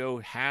portfolio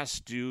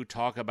has to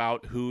talk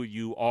about who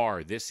you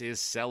are. This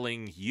is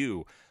selling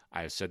you.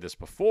 I've said this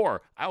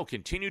before. I will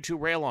continue to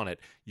rail on it.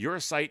 Your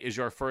site is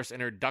your first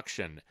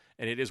introduction,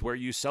 and it is where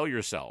you sell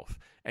yourself.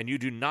 And you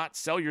do not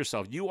sell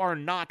yourself. You are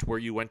not where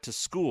you went to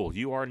school.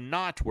 You are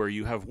not where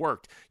you have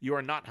worked. You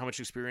are not how much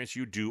experience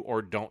you do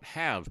or don't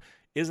have.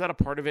 Is that a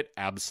part of it?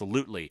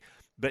 Absolutely.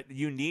 But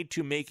you need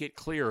to make it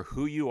clear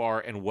who you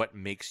are and what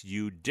makes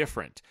you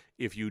different.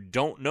 If you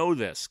don't know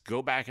this,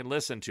 go back and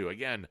listen to,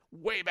 again,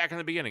 way back in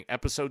the beginning,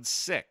 episode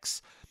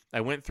 6.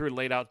 I went through and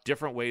laid out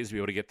different ways to be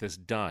able to get this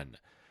done.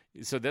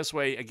 So this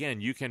way,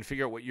 again, you can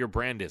figure out what your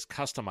brand is,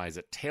 customize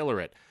it,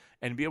 tailor it,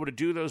 and be able to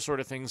do those sort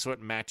of things so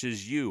it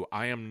matches you.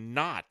 I am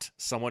not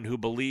someone who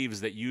believes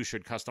that you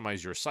should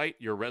customize your site,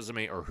 your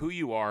resume, or who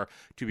you are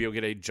to be able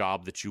to get a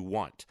job that you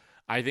want.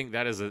 I think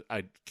that is,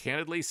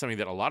 candidly, something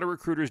that a lot of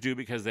recruiters do,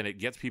 because then it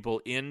gets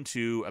people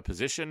into a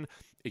position,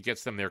 it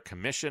gets them their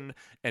commission,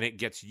 and it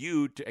gets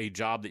you to a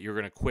job that you're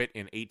going to quit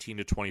in 18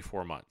 to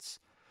 24 months.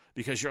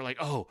 Because you're like,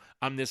 oh,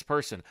 I'm this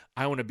person.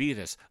 I want to be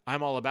this.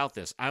 I'm all about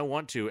this. I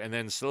want to. And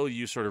then slowly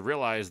you sort of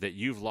realize that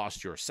you've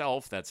lost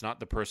yourself. That's not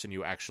the person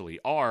you actually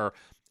are.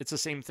 It's the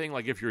same thing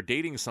like if you're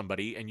dating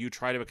somebody and you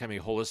try to become a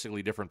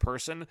holistically different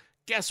person,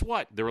 guess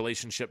what? The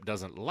relationship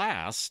doesn't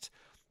last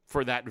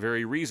for that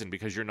very reason,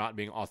 because you're not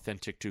being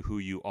authentic to who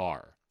you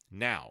are.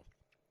 Now,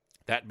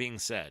 that being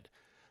said,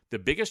 the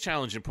biggest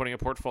challenge in putting a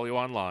portfolio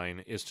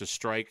online is to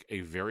strike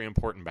a very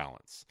important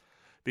balance.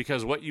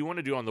 Because what you want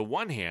to do on the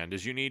one hand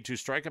is you need to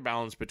strike a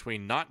balance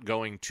between not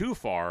going too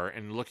far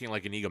and looking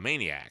like an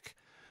egomaniac,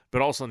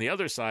 but also on the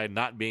other side,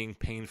 not being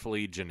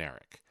painfully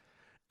generic.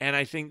 And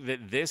I think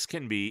that this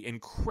can be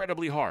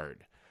incredibly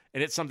hard.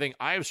 And it's something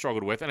I've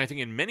struggled with, and I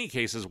think in many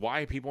cases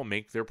why people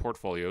make their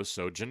portfolios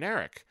so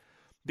generic.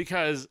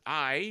 Because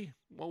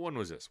when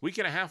was this? Week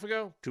and a half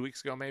ago? 2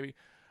 weeks ago, maybe?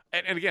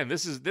 And again,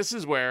 this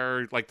is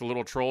where like the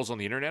little trolls on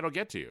the internet will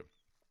get to you.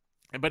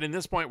 But in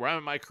this point where I'm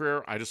in my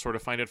career, I just sort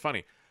of find it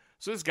funny.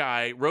 So this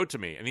guy wrote to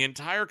me, and the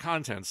entire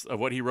contents of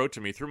what he wrote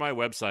to me through my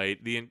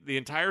website, the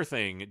entire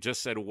thing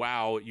just said,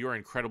 wow, you're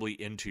incredibly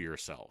into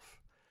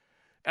yourself.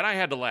 And I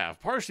had to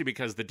laugh, partially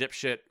because the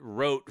dipshit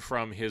wrote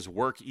from his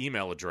work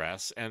email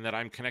address, and that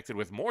I'm connected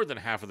with more than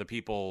half of the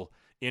people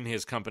in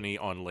his company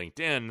on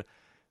LinkedIn,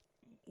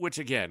 which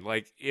again,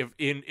 like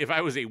if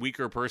I was a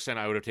weaker person,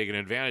 I would have taken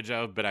advantage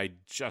of, but I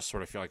just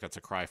sort of feel like that's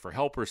a cry for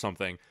help or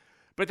something.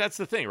 But that's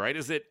the thing, right?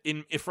 Is that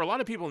if for a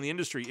lot of people in the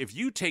industry, if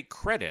you take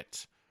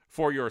credit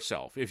for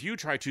yourself, if you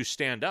try to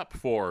stand up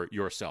for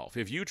yourself,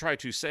 if you try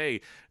to say,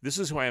 this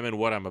is who I am and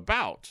what I'm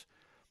about,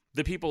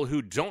 the people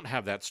who don't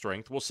have that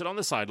strength will sit on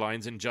the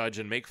sidelines and judge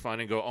and make fun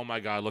and go, oh my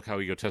God, look how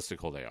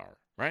egotistical they are,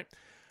 right?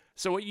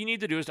 So what you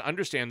need to do is to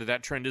understand that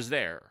that trend is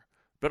there,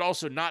 but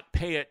also not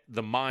pay it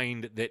the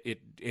mind that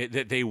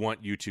that they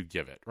want you to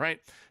give it, right?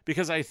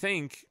 Because I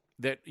think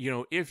that,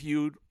 if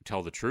you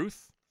tell the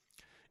truth,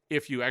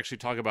 if you actually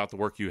talk about the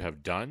work you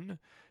have done,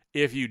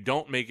 if you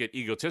don't make it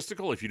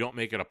egotistical, if you don't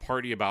make it a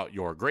party about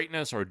your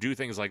greatness or do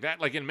things like that,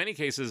 like in many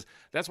cases,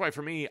 that's why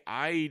for me,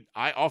 I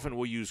often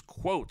will use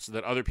quotes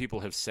that other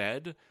people have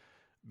said,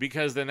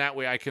 because then that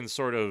way I can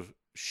sort of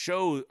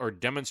show or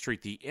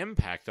demonstrate the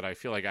impact that I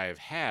feel like I have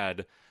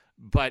had,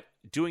 but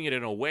doing it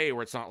in a way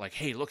where it's not like,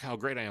 hey, look how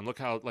great I am, look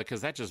how, like,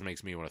 because that just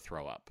makes me want to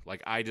throw up.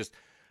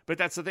 But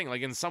that's the thing,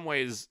 like in some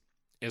ways,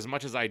 as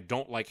much as I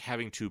don't like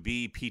having to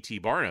be P.T.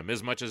 Barnum,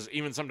 as much as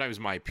even sometimes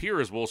my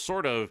peers will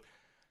sort of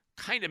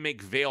kind of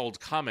make veiled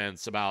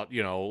comments about,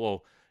 I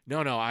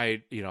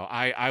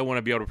want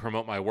to be able to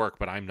promote my work,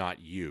 but I'm not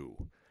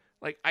you.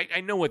 Like,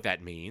 I know what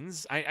that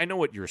means. I know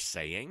what you're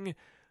saying.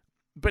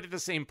 But at the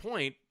same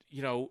point,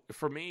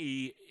 for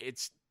me,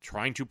 it's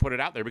trying to put it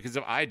out there, because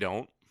if I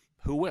don't,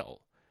 who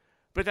will?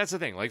 But that's the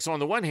thing. Like, so on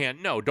the one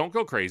hand, no, don't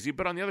go crazy.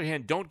 But on the other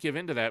hand, don't give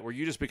into that where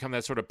you just become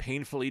that sort of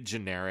painfully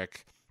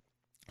generic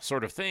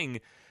sort of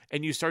thing.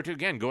 And you start to,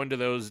 again, go into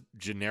those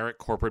generic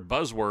corporate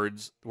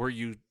buzzwords where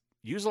you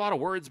use a lot of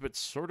words, but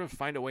sort of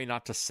find a way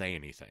not to say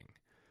anything.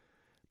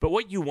 But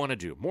what you want to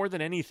do more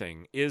than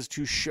anything is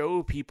to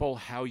show people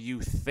how you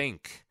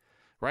think,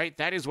 right?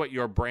 That is what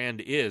your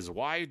brand is.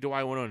 Why do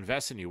I want to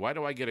invest in you? Why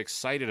do I get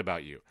excited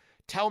about you?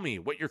 Tell me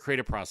what your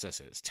creative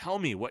process is. Tell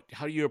me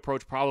how you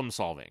approach problem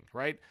solving,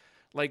 right?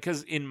 Like,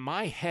 because in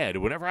my head,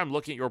 whenever I'm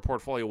looking at your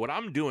portfolio, what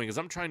I'm doing is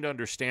I'm trying to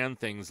understand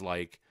things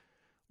like,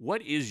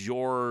 what is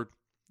your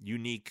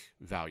unique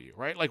value,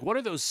 right? Like, what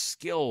are those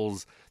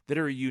skills that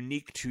are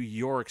unique to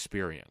your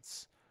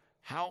experience?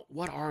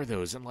 What are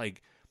those? And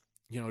like,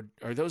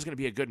 are those going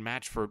to be a good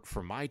match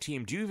for my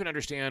team? Do you even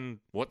understand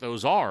what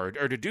those are,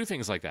 or to do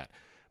things like that?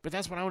 But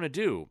that's what I want to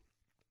do,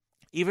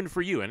 even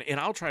for you. And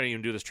I'll try to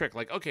even do this trick.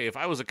 Like, okay, if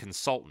I was a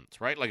consultant,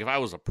 right? Like, if I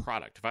was a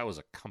product, if I was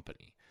a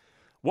company,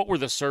 what were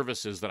the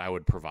services that I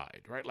would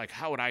provide, right? Like,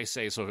 how would I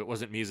say, so if it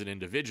wasn't me as an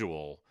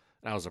individual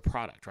and I was a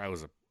product, or I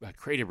was a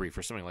creative brief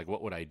or something, like,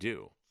 what would I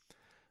do?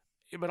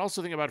 But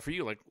also think about it for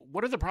you. Like,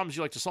 what are the problems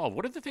you like to solve?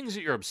 What are the things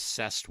that you're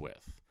obsessed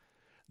with?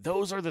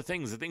 Those are the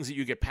things that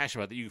you get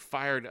passionate about, that you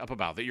fired up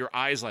about, that your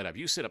eyes light up.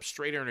 You sit up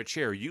straighter in a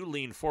chair, you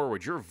lean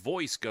forward, your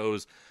voice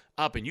goes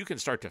up, and you can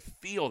start to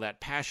feel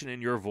that passion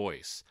in your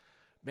voice.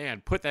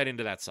 Man, put that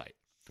into that site.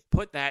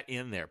 Put that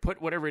in there.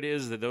 Put whatever it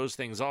is that those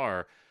things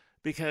are,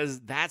 because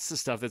that's the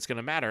stuff that's going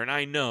to matter. And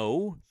I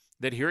know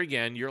that here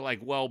again, you're like,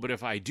 well, but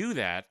if I do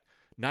that,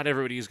 not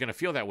everybody is going to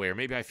feel that way, or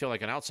maybe I feel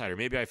like an outsider,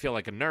 maybe I feel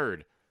like a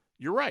nerd.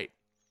 You're right.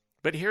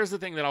 But here's the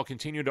thing that I'll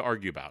continue to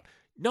argue about.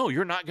 No,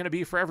 you're not going to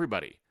be for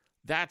everybody.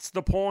 That's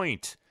the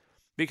point.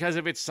 Because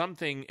if it's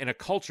something in a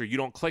culture you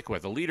don't click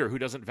with, a leader who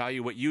doesn't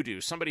value what you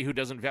do, somebody who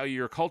doesn't value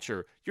your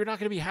culture, you're not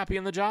going to be happy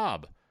in the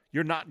job.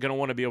 You're not going to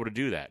want to be able to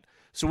do that.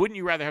 So wouldn't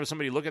you rather have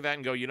somebody look at that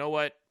and go, you know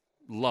what?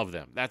 Love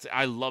them.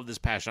 I love this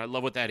passion. I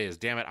love what that is.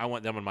 Damn it, I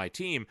want them on my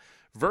team.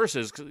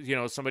 Versus,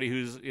 somebody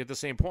who's at the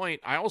same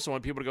point, I also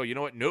want people to go, you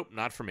know what? Nope,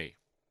 not for me.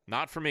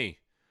 Not for me.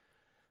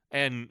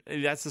 And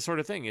that's the sort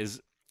of thing is,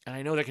 and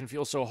I know that can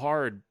feel so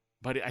hard,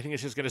 but I think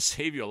it's just going to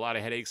save you a lot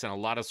of headaches and a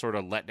lot of sort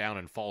of letdown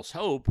and false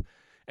hope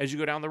as you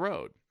go down the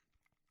road.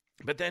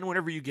 But then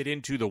whenever you get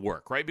into the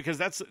work, right? Because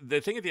that's the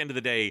thing at the end of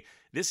the day,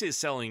 this is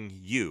selling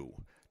you,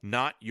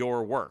 not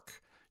your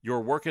work.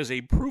 Your work is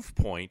a proof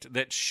point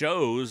that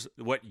shows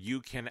what you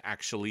can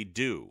actually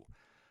do.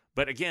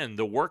 But again,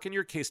 the work in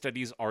your case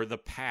studies are the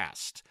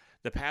past.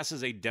 The past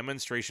is a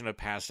demonstration of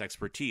past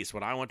expertise.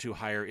 What I want to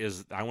hire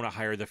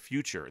the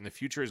future, and the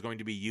future is going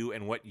to be you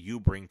and what you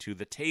bring to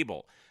the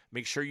table.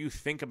 Make sure you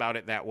think about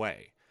it that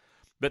way.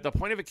 But the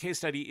point of a case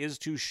study is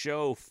to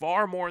show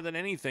far more than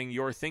anything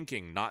your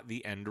thinking, not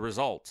the end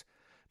result.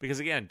 Because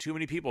again, too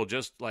many people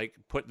just like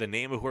put the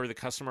name of whoever the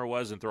customer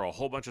was and throw a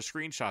whole bunch of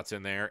screenshots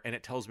in there, and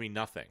it tells me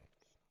nothing.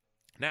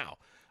 Now,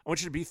 I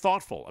want you to be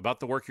thoughtful about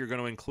the work you're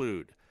going to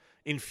include.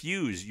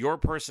 Infuse your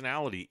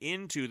personality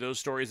into those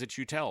stories that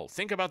you tell.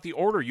 Think about the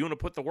order you want to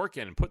put the work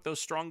in, and put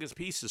those strongest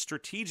pieces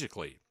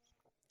strategically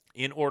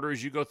in order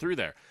as you go through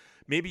there.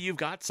 Maybe you've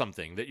got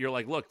something that you're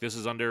like, look, this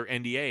is under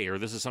NDA, or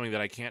this is something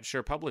that I can't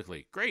share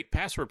publicly. Great,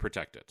 password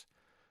protect it.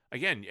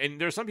 Again, and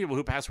there's some people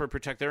who password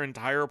protect their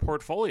entire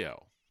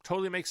portfolio.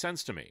 Totally makes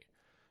sense to me.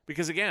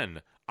 Because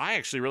again, I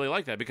actually really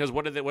like that, because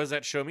what does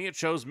that show me? It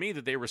shows me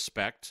that they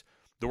respect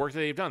the work that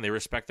they've done. They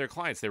respect their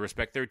clients. They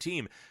respect their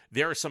team.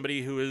 They're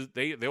somebody who is,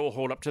 they will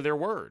hold up to their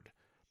word.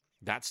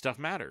 That stuff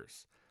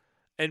matters.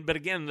 But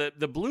again,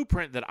 the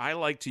blueprint that I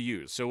like to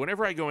use, so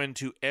whenever I go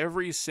into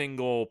every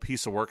single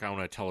piece of work I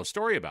want to tell a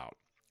story about,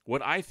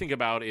 what I think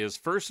about is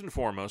first and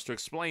foremost to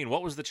explain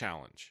what was the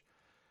challenge.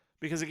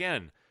 Because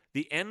again,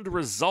 the end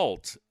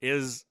result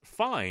is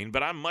fine,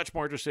 but I'm much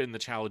more interested in the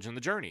challenge and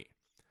the journey.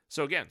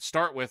 So again,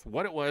 start with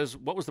what was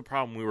the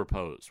problem we were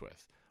posed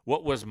with?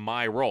 What was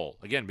my role?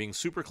 Again, being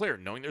super clear,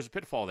 knowing there's a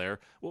pitfall there.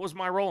 What was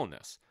my role in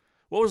this?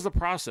 What was the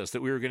process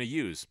that we were going to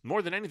use?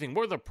 More than anything,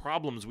 what are the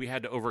problems we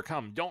had to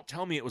overcome? Don't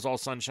tell me it was all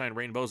sunshine,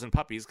 rainbows, and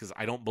puppies, because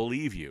I don't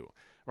believe you,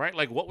 right?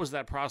 Like, what was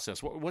that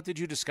process? What did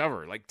you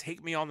discover? Like,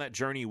 take me on that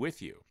journey with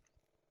you.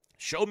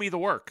 Show me the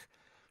work.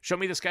 Show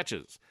me the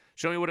sketches.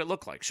 Show me what it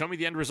looked like. Show me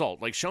the end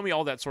result. Like, show me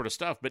all that sort of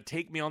stuff, but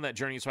take me on that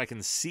journey so I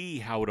can see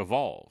how it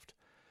evolved.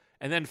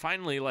 And then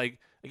finally, like,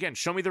 again,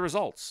 show me the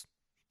results.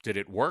 Did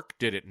it work?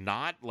 Did it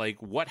not?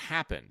 Like, what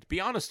happened?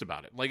 Be honest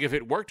about it. Like, if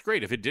it worked,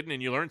 great. If it didn't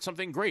and you learned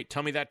something, great.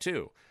 Tell me that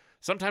too.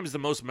 Sometimes the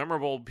most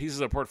memorable pieces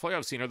of portfolio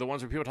I've seen are the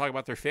ones where people talk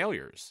about their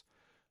failures.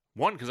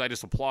 One, because I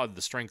just applaud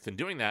the strength in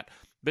doing that.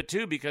 But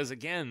two, because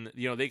again,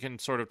 they can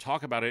sort of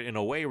talk about it in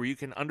a way where you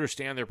can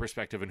understand their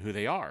perspective and who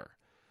they are.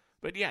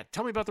 But yeah,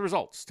 tell me about the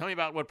results. Tell me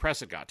about what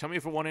press it got. Tell me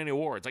if it won any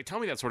awards. Like,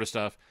 tell me that sort of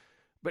stuff,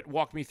 but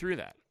walk me through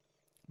that.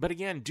 But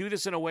again, do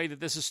this in a way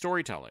that this is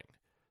storytelling.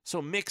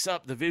 So mix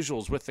up the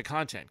visuals with the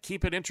content.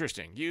 Keep it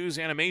interesting. Use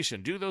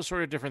animation. Do those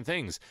sort of different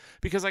things.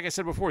 Because like I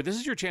said before, this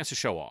is your chance to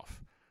show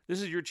off.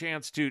 This is your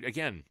chance to,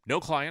 again, no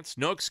clients,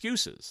 no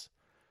excuses.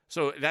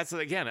 So that's,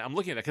 again, I'm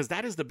looking at that because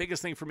that is the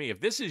biggest thing for me. If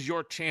this is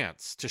your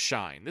chance to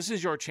shine, this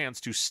is your chance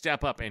to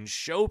step up and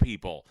show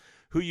people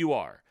who you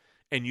are,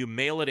 and you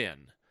mail it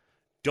in,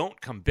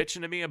 don't come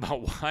bitching to me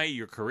about why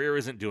your career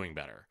isn't doing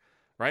better,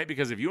 right?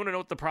 Because if you want to know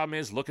what the problem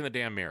is, look in the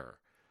damn mirror.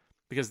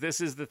 Because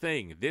this is the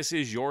thing. This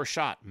is your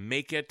shot.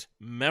 Make it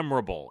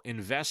memorable.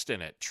 Invest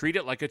in it. Treat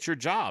it like it's your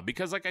job.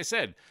 Because like I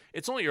said,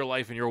 it's only your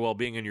life and your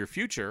well-being and your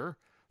future.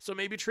 So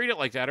maybe treat it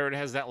like that, or it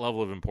has that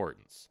level of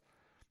importance.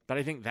 But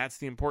I think that's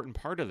the important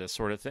part of this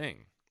sort of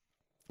thing.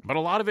 But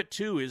a lot of it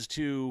too is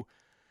to,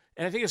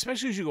 and I think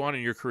especially as you go on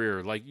in your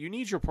career, like you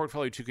need your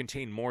portfolio to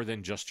contain more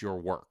than just your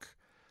work.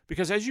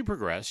 Because as you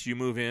progress, you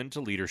move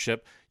into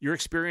leadership, your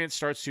experience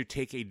starts to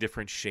take a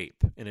different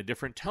shape and a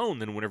different tone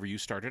than whenever you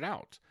started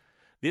out.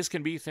 This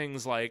can be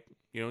things like,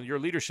 your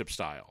leadership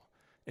style,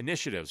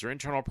 initiatives or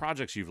internal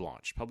projects you've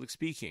launched, public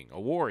speaking,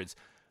 awards,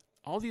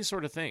 all these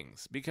sort of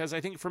things. Because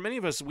I think for many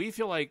of us, we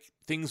feel like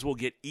things will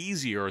get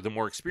easier the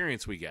more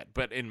experience we get.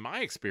 But in my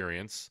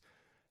experience,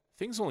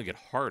 things only get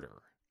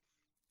harder.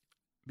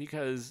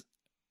 Because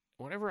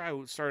whenever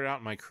I started out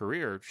in my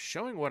career,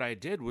 showing what I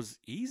did was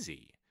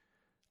easy.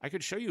 I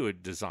could show you a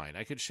design.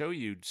 I could show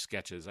you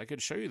sketches. I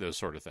could show you those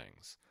sort of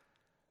things.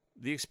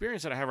 The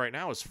experience that I have right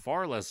now is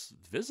far less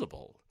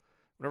visible.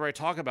 Whenever I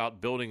talk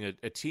about building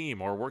a team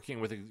or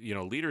working with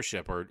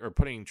leadership or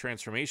putting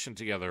transformation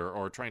together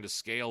or trying to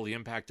scale the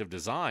impact of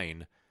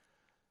design,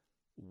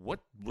 what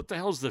the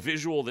hell is the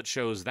visual that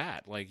shows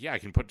that? Like, yeah, I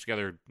can put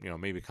together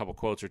maybe a couple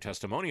quotes or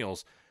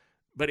testimonials,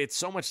 but it's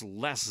so much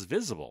less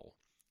visible.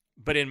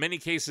 But in many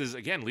cases,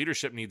 again,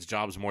 leadership needs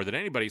jobs more than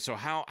anybody. So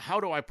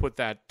how do I put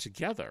that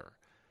together?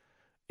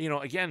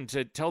 Again,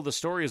 to tell the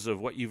stories of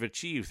what you've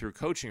achieved through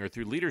coaching or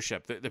through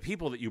leadership, the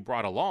people that you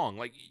brought along,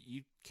 like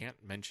you can't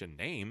mention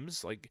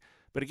names,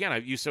 but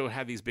again, you so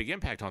had these big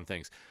impact on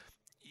things.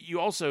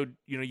 You also,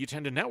 you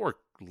tend to network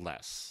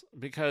less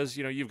because,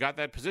 you've got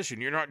that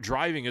position. You're not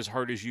driving as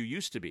hard as you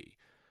used to be.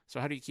 So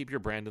how do you keep your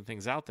brand and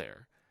things out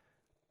there?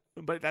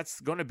 But that's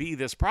going to be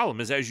this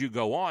problem is as you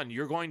go on,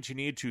 you're going to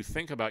need to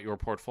think about your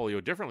portfolio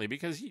differently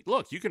because,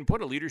 look, you can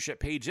put a leadership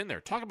page in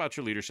there. Talk about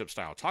your leadership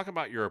style. Talk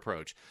about your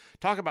approach.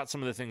 Talk about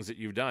some of the things that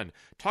you've done.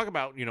 Talk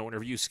about,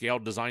 whenever you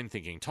scaled design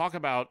thinking. Talk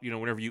about,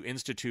 whenever you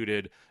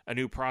instituted a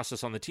new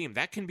process on the team.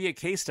 That can be a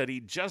case study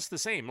just the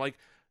same. Like,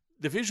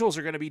 the visuals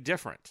are going to be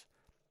different.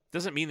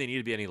 Doesn't mean they need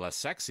to be any less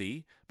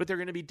sexy, but they're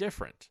going to be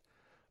different.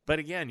 But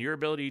again, your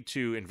ability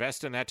to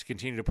invest in that, to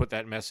continue to put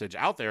that message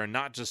out there and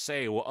not just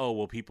say,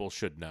 well, people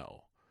should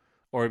know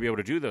or be able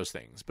to do those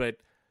things. But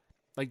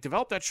like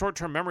develop that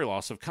short-term memory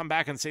loss of come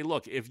back and say,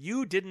 look, if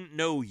you didn't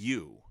know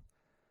you,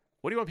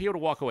 what do you want people to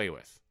walk away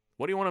with?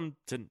 What do you want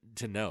them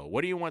to know?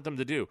 What do you want them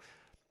to do?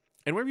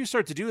 And whenever you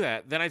start to do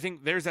that, then I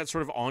think there's that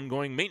sort of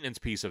ongoing maintenance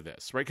piece of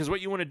this, right? Because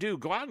what you want to do,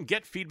 go out and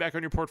get feedback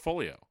on your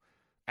portfolio.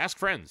 Ask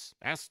friends,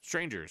 ask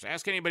strangers,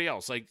 ask anybody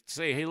else. Like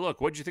say, hey, look,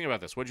 what did you think about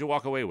this? What did you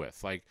walk away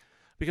with? Like,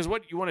 because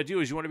what you want to do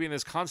is you want to be in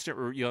this constant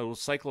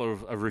cycle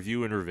of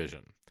review and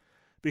revision.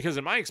 Because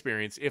in my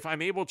experience, if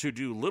I'm able to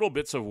do little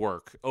bits of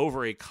work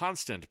over a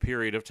constant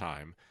period of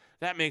time,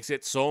 that makes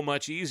it so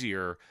much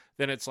easier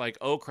than it's like,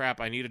 oh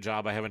crap, I need a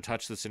job. I haven't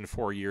touched this in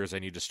 4 years. I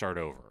need to start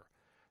over.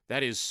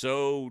 That is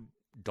so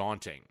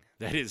daunting.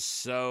 That is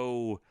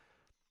so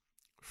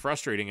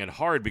frustrating and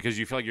hard because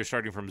you feel like you're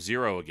starting from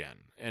zero again.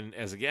 And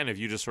if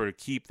you just sort of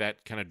keep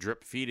that kind of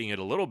drip feeding it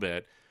a little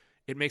bit,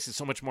 it makes it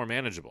so much more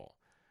manageable.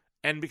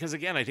 And because,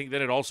 again, I think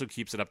that it also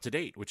keeps it up to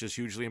date, which is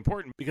hugely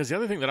important. Because the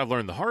other thing that I've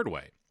learned the hard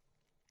way,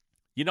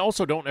 you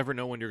also don't ever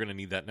know when you're going to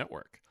need that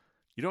network.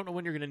 You don't know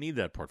when you're going to need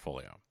that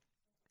portfolio.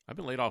 I've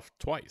been laid off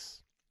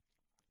twice.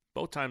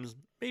 Both times,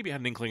 maybe I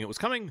had an inkling it was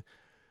coming,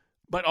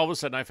 but all of a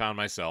sudden I found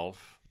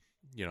myself,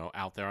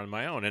 out there on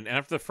my own. And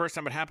after the first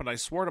time it happened, I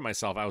swore to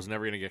myself I was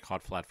never going to get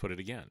caught flat-footed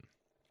again.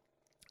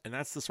 And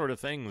that's the sort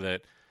of thing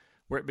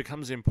where it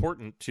becomes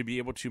important to be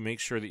able to make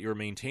sure that you're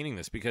maintaining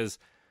this because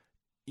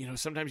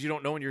sometimes you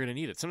don't know when you're going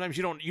to need it. Sometimes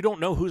you don't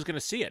know who's going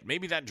to see it.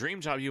 Maybe that dream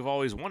job you've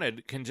always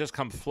wanted can just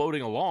come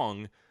floating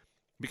along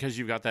because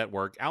you've got that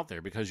work out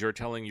there, because you're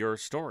telling your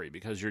story,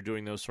 because you're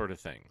doing those sort of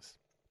things.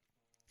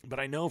 But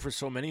I know for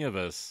so many of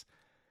us,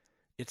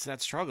 it's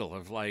that struggle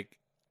of like,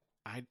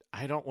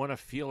 I don't want to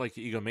feel like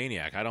the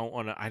egomaniac. I don't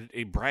want to, I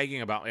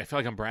feel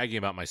like I'm bragging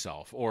about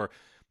myself or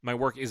my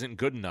work isn't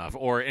good enough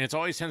and it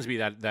always tends to be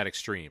that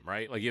extreme,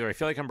 right? Like either I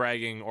feel like I'm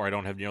bragging or I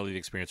don't have nearly the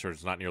experience or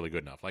it's not nearly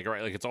good enough. Like,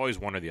 right, like it's always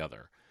one or the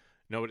other.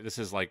 Nobody, this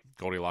is like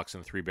Goldilocks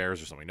and the Three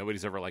Bears or something.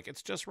 Nobody's ever like,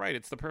 it's just right.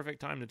 It's the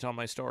perfect time to tell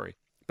my story.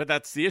 But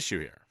that's the issue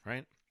here,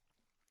 right?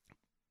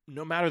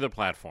 No matter the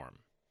platform,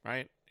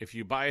 right? If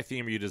you buy a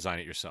theme or you design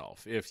it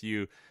yourself, if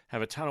you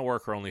have a ton of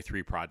work or only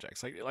 3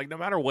 projects, like no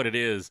matter what it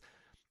is,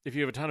 if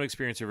you have a ton of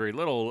experience or very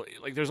little,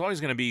 like there's always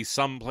going to be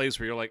some place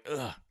where you're like,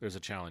 there's a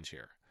challenge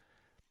here.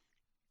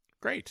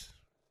 Great.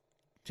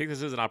 Take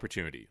this as an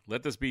opportunity.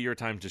 Let this be your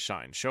time to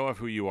shine. Show off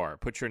who you are.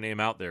 Put your name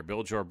out there.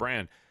 Build your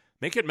brand.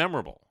 Make it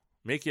memorable.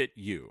 Make it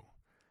you.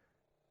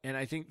 And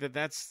I think that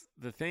that's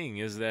the thing,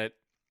 is that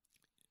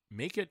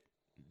make it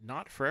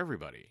not for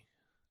everybody.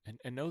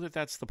 And know that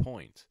that's the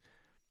point.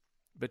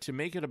 But to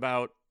make it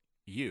about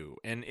you.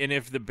 And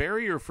if the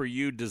barrier for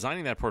you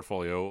designing that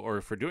portfolio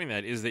or for doing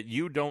that is that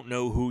you don't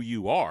know who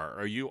you are,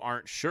 or you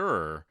aren't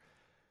sure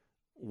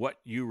what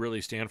you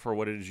really stand for,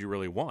 what it is you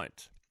really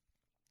want,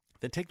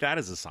 then take that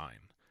as a sign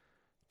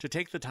to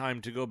take the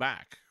time to go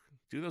back.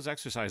 Do those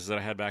exercises that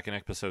I had back in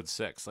episode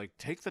 6. Like,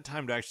 take the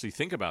time to actually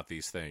think about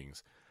these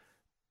things.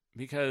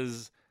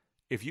 Because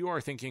if you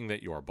are thinking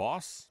that your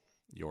boss,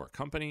 your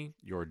company,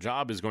 your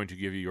job is going to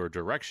give you your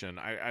direction,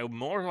 I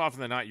more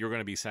often than not, you're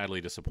going to be sadly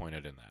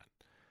disappointed in that.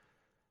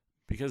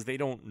 Because they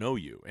don't know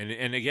you.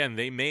 And again,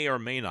 they may or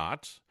may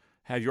not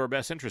have your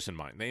best interest in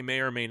mind. They may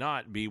or may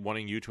not be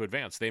wanting you to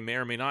advance. They may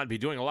or may not be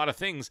doing a lot of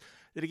things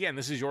that, again,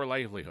 this is your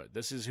livelihood.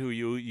 This is who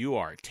you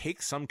are.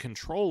 Take some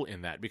control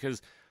in that,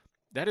 because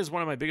that is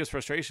one of my biggest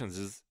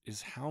frustrations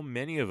is how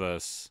many of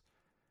us,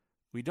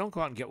 we don't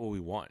go out and get what we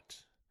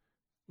want.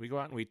 We go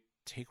out and we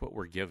take what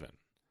we're given.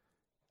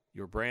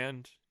 Your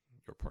brand,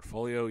 your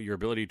portfolio, your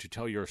ability to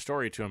tell your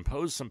story, to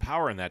impose some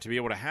power in that, to be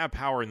able to have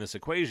power in this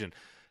equation,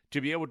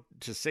 to be able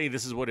to say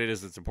this is what it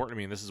is that's important to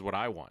me and this is what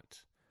I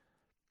want.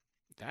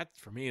 That,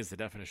 for me, is the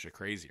definition of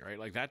crazy, right?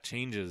 Like, that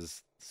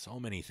changes so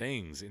many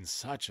things in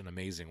such an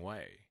amazing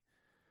way.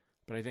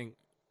 But I think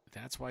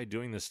that's why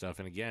doing this stuff,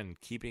 and again,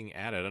 keeping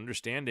at it,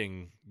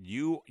 understanding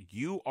you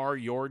are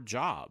your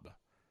job.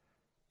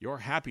 Your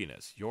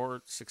happiness,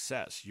 your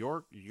success,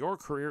 your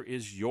career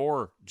is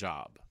your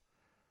job.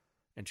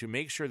 And to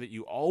make sure that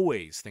you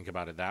always think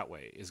about it that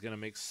way is going to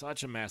make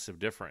such a massive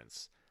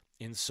difference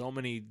in so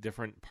many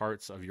different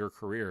parts of your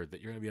career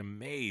that you're going to be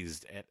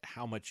amazed at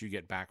how much you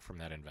get back from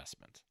that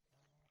investment.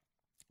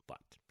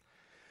 But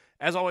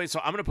as always,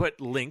 so I'm going to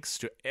put links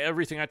to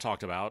everything I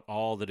talked about,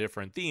 all the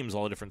different themes,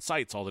 all the different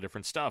sites, all the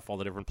different stuff, all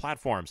the different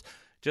platforms.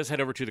 Just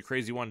head over to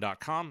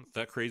thecrazy1.com,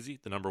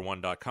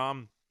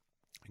 the1.com.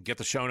 Get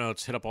the show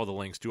notes, hit up all the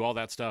links, do all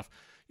that stuff.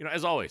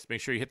 As always,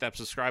 make sure you hit that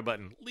subscribe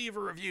button, leave a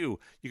review.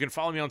 You can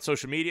follow me on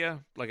social media.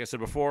 Like I said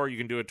before, you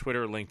can do it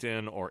Twitter,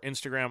 LinkedIn, or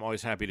Instagram.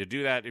 Always happy to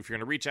do that. If you're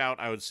going to reach out,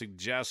 I would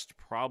suggest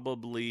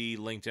probably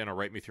LinkedIn or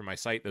write me through my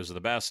site. Those are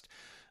the best.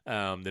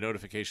 The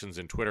notifications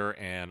in Twitter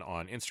and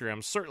on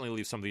Instagram certainly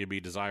leave something to be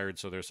desired.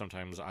 So there's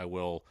sometimes I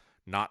will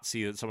not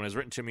see that someone has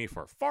written to me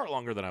for far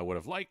longer than I would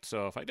have liked.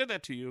 So if I did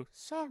that to you,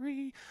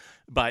 sorry.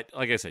 But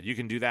like I said, you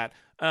can do that.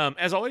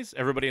 As always,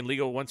 everybody in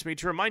legal wants me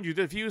to remind you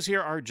that the views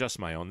here are just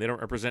my own. They don't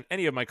represent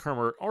any of my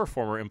current or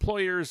former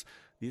employers.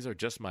 These are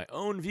just my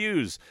own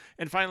views.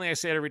 And finally, I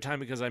say it every time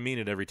because I mean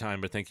it every time,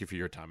 but thank you for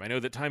your time. I know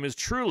that time is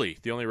truly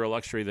the only real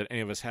luxury that any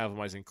of us have, and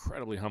I was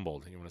incredibly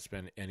humbled that you want to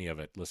spend any of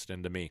it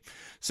listening to me.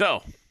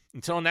 So,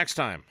 until next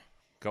time,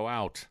 go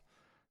out,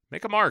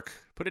 make a mark,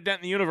 put a dent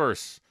in the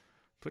universe,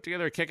 put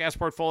together a kick-ass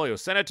portfolio,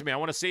 send it to me. I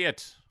want to see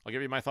it. I'll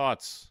give you my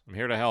thoughts. I'm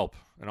here to help.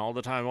 And all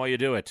the time while you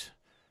do it,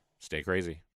 stay crazy.